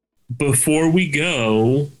 Before we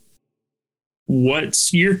go,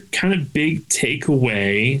 what's your kind of big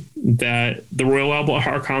takeaway that the Royal Albert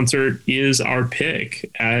Hall concert is our pick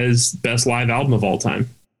as best live album of all time?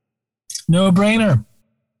 No brainer.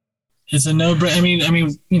 It's a no brainer. I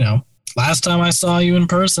mean, you know, last time I saw you in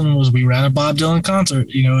person was we were at a Bob Dylan concert.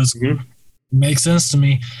 You know, it makes sense to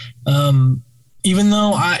me. Even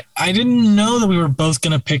though I didn't know that we were both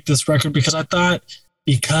going to pick this record, because I thought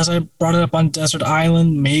because I brought it up on Desert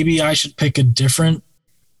Island, maybe I should pick a different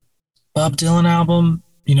Bob Dylan album.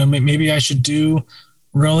 You know, maybe I should do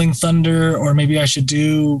Rolling Thunder, or maybe I should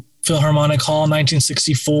do Philharmonic Hall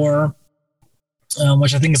 1964,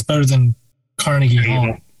 which I think is better than Carnegie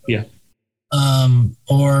Hall. Yeah. I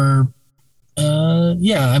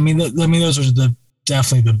mean, those are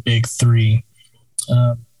definitely the big three.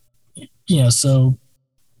 But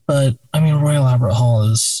I mean, Royal Albert Hall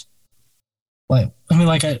is like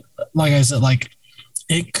I said, like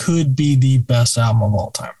it could be the best album of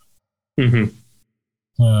all time. Mm-hmm.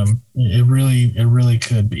 It really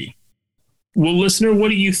could be. Well, listener, what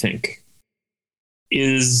do you think?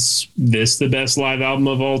 Is this the best live album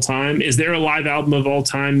of all time? Is there a live album of all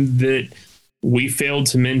time that we failed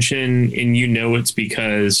to mention, and you know it's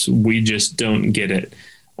because we just don't get it?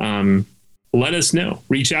 Let us know.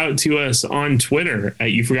 Reach out to us on Twitter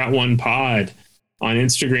at You Forgot One Pod, on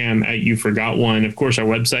Instagram at You Forgot One. Of course, our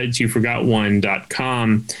website's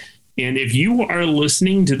youforgotone.com. And if you are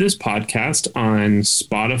listening to this podcast on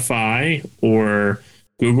Spotify or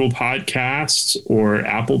Google Podcasts or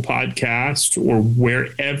Apple Podcasts or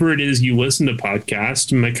wherever it is you listen to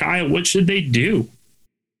podcasts, Micaiah, what should they do?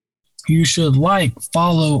 You should like,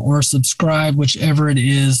 follow, or subscribe, whichever it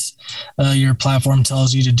is your platform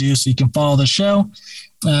tells you to do, so you can follow the show.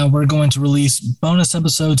 We're going to release bonus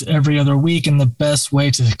episodes every other week, and the best way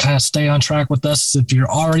to kind of stay on track with us is if you're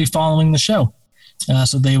already following the show.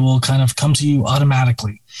 So they will kind of come to you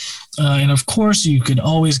automatically. And of course, you could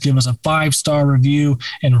always give us a 5-star review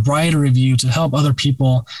and write a review to help other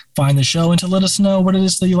people find the show and to let us know what it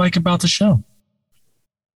is that you like about the show.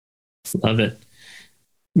 Love it.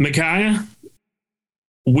 Micaiah,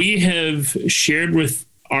 we have shared with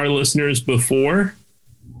our listeners before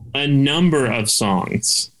a number of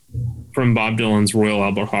songs from Bob Dylan's Royal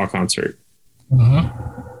Albert Hall concert.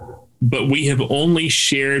 But we have only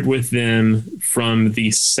shared with them from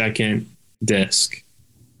the second disc.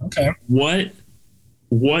 Okay. What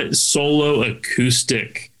solo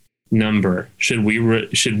acoustic number should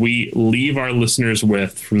we leave our listeners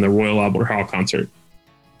with from the Royal Albert Hall concert?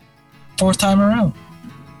 Fourth time around.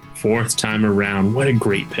 What a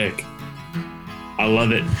great pick. I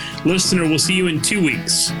love it. Listener, we'll see you in 2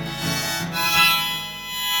 weeks.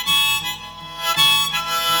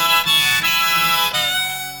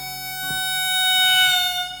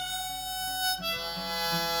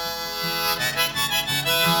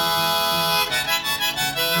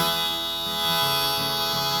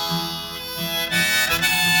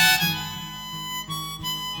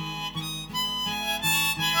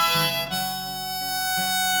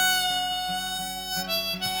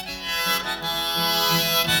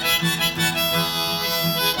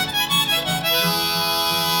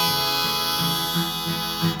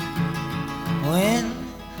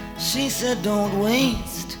 said don't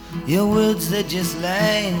waste your words, they're just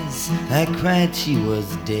lies. I cried she was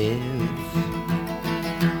deaf,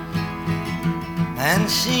 and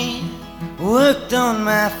she worked on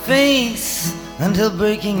my face until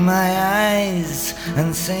breaking my eyes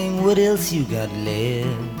and saying, what else you got left?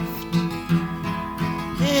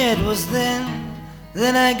 It was then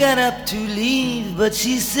that I got up to leave, but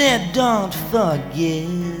she said don't forget,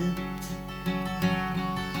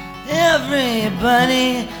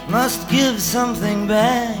 everybody must give something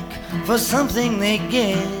back for something they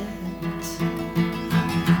get.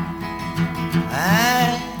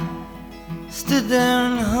 I stood there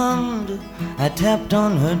and hummed, I tapped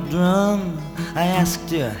on her drum, I asked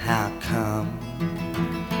her how come,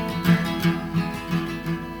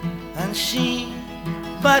 and she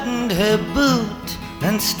buttoned her boot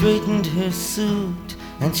and straightened her suit,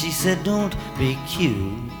 and she said don't be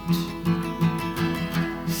cute.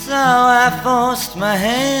 So I forced my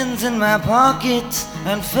hands in my pockets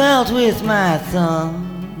and felt with my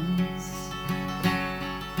thumbs,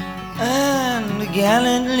 and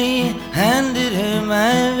gallantly handed her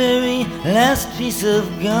my very last piece of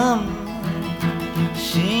gum.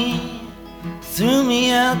 She threw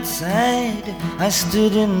me outside, I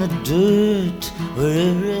stood in the dirt where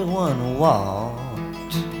everyone walked.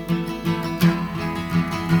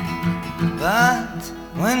 But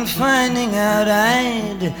when finding out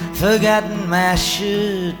I'd forgotten my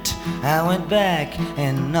shirt, I went back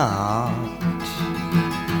and knocked.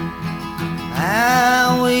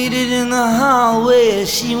 I waited in the hallway as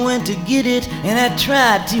she went to get it, and I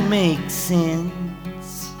tried to make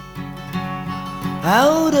sense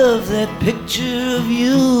out of that picture of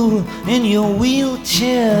you in your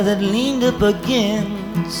wheelchair that leaned up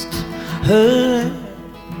against her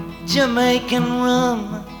Jamaican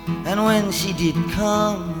rum. And when she did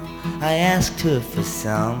come, I asked her for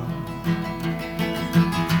some.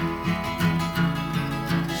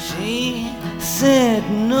 said,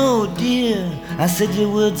 no, dear. I said,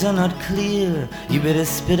 your words are not clear. You better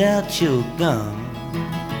spit out your gum.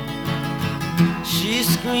 She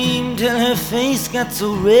screamed till her face got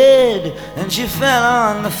so red, and she fell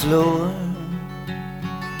on the floor.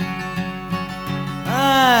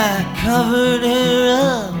 I covered her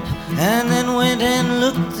up and then went and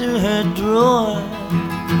looked through her drawer.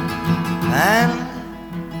 And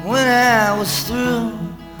when I was through,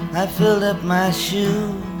 I filled up my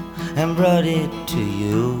shoe and brought it to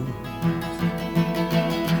you.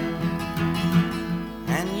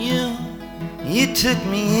 And you took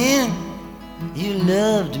me in. You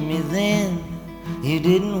loved me then. You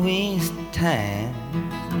didn't waste time.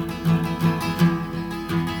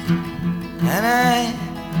 And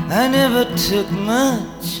I never took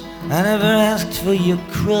much. I never asked for your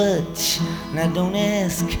crutch, and I don't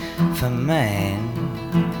ask for mine.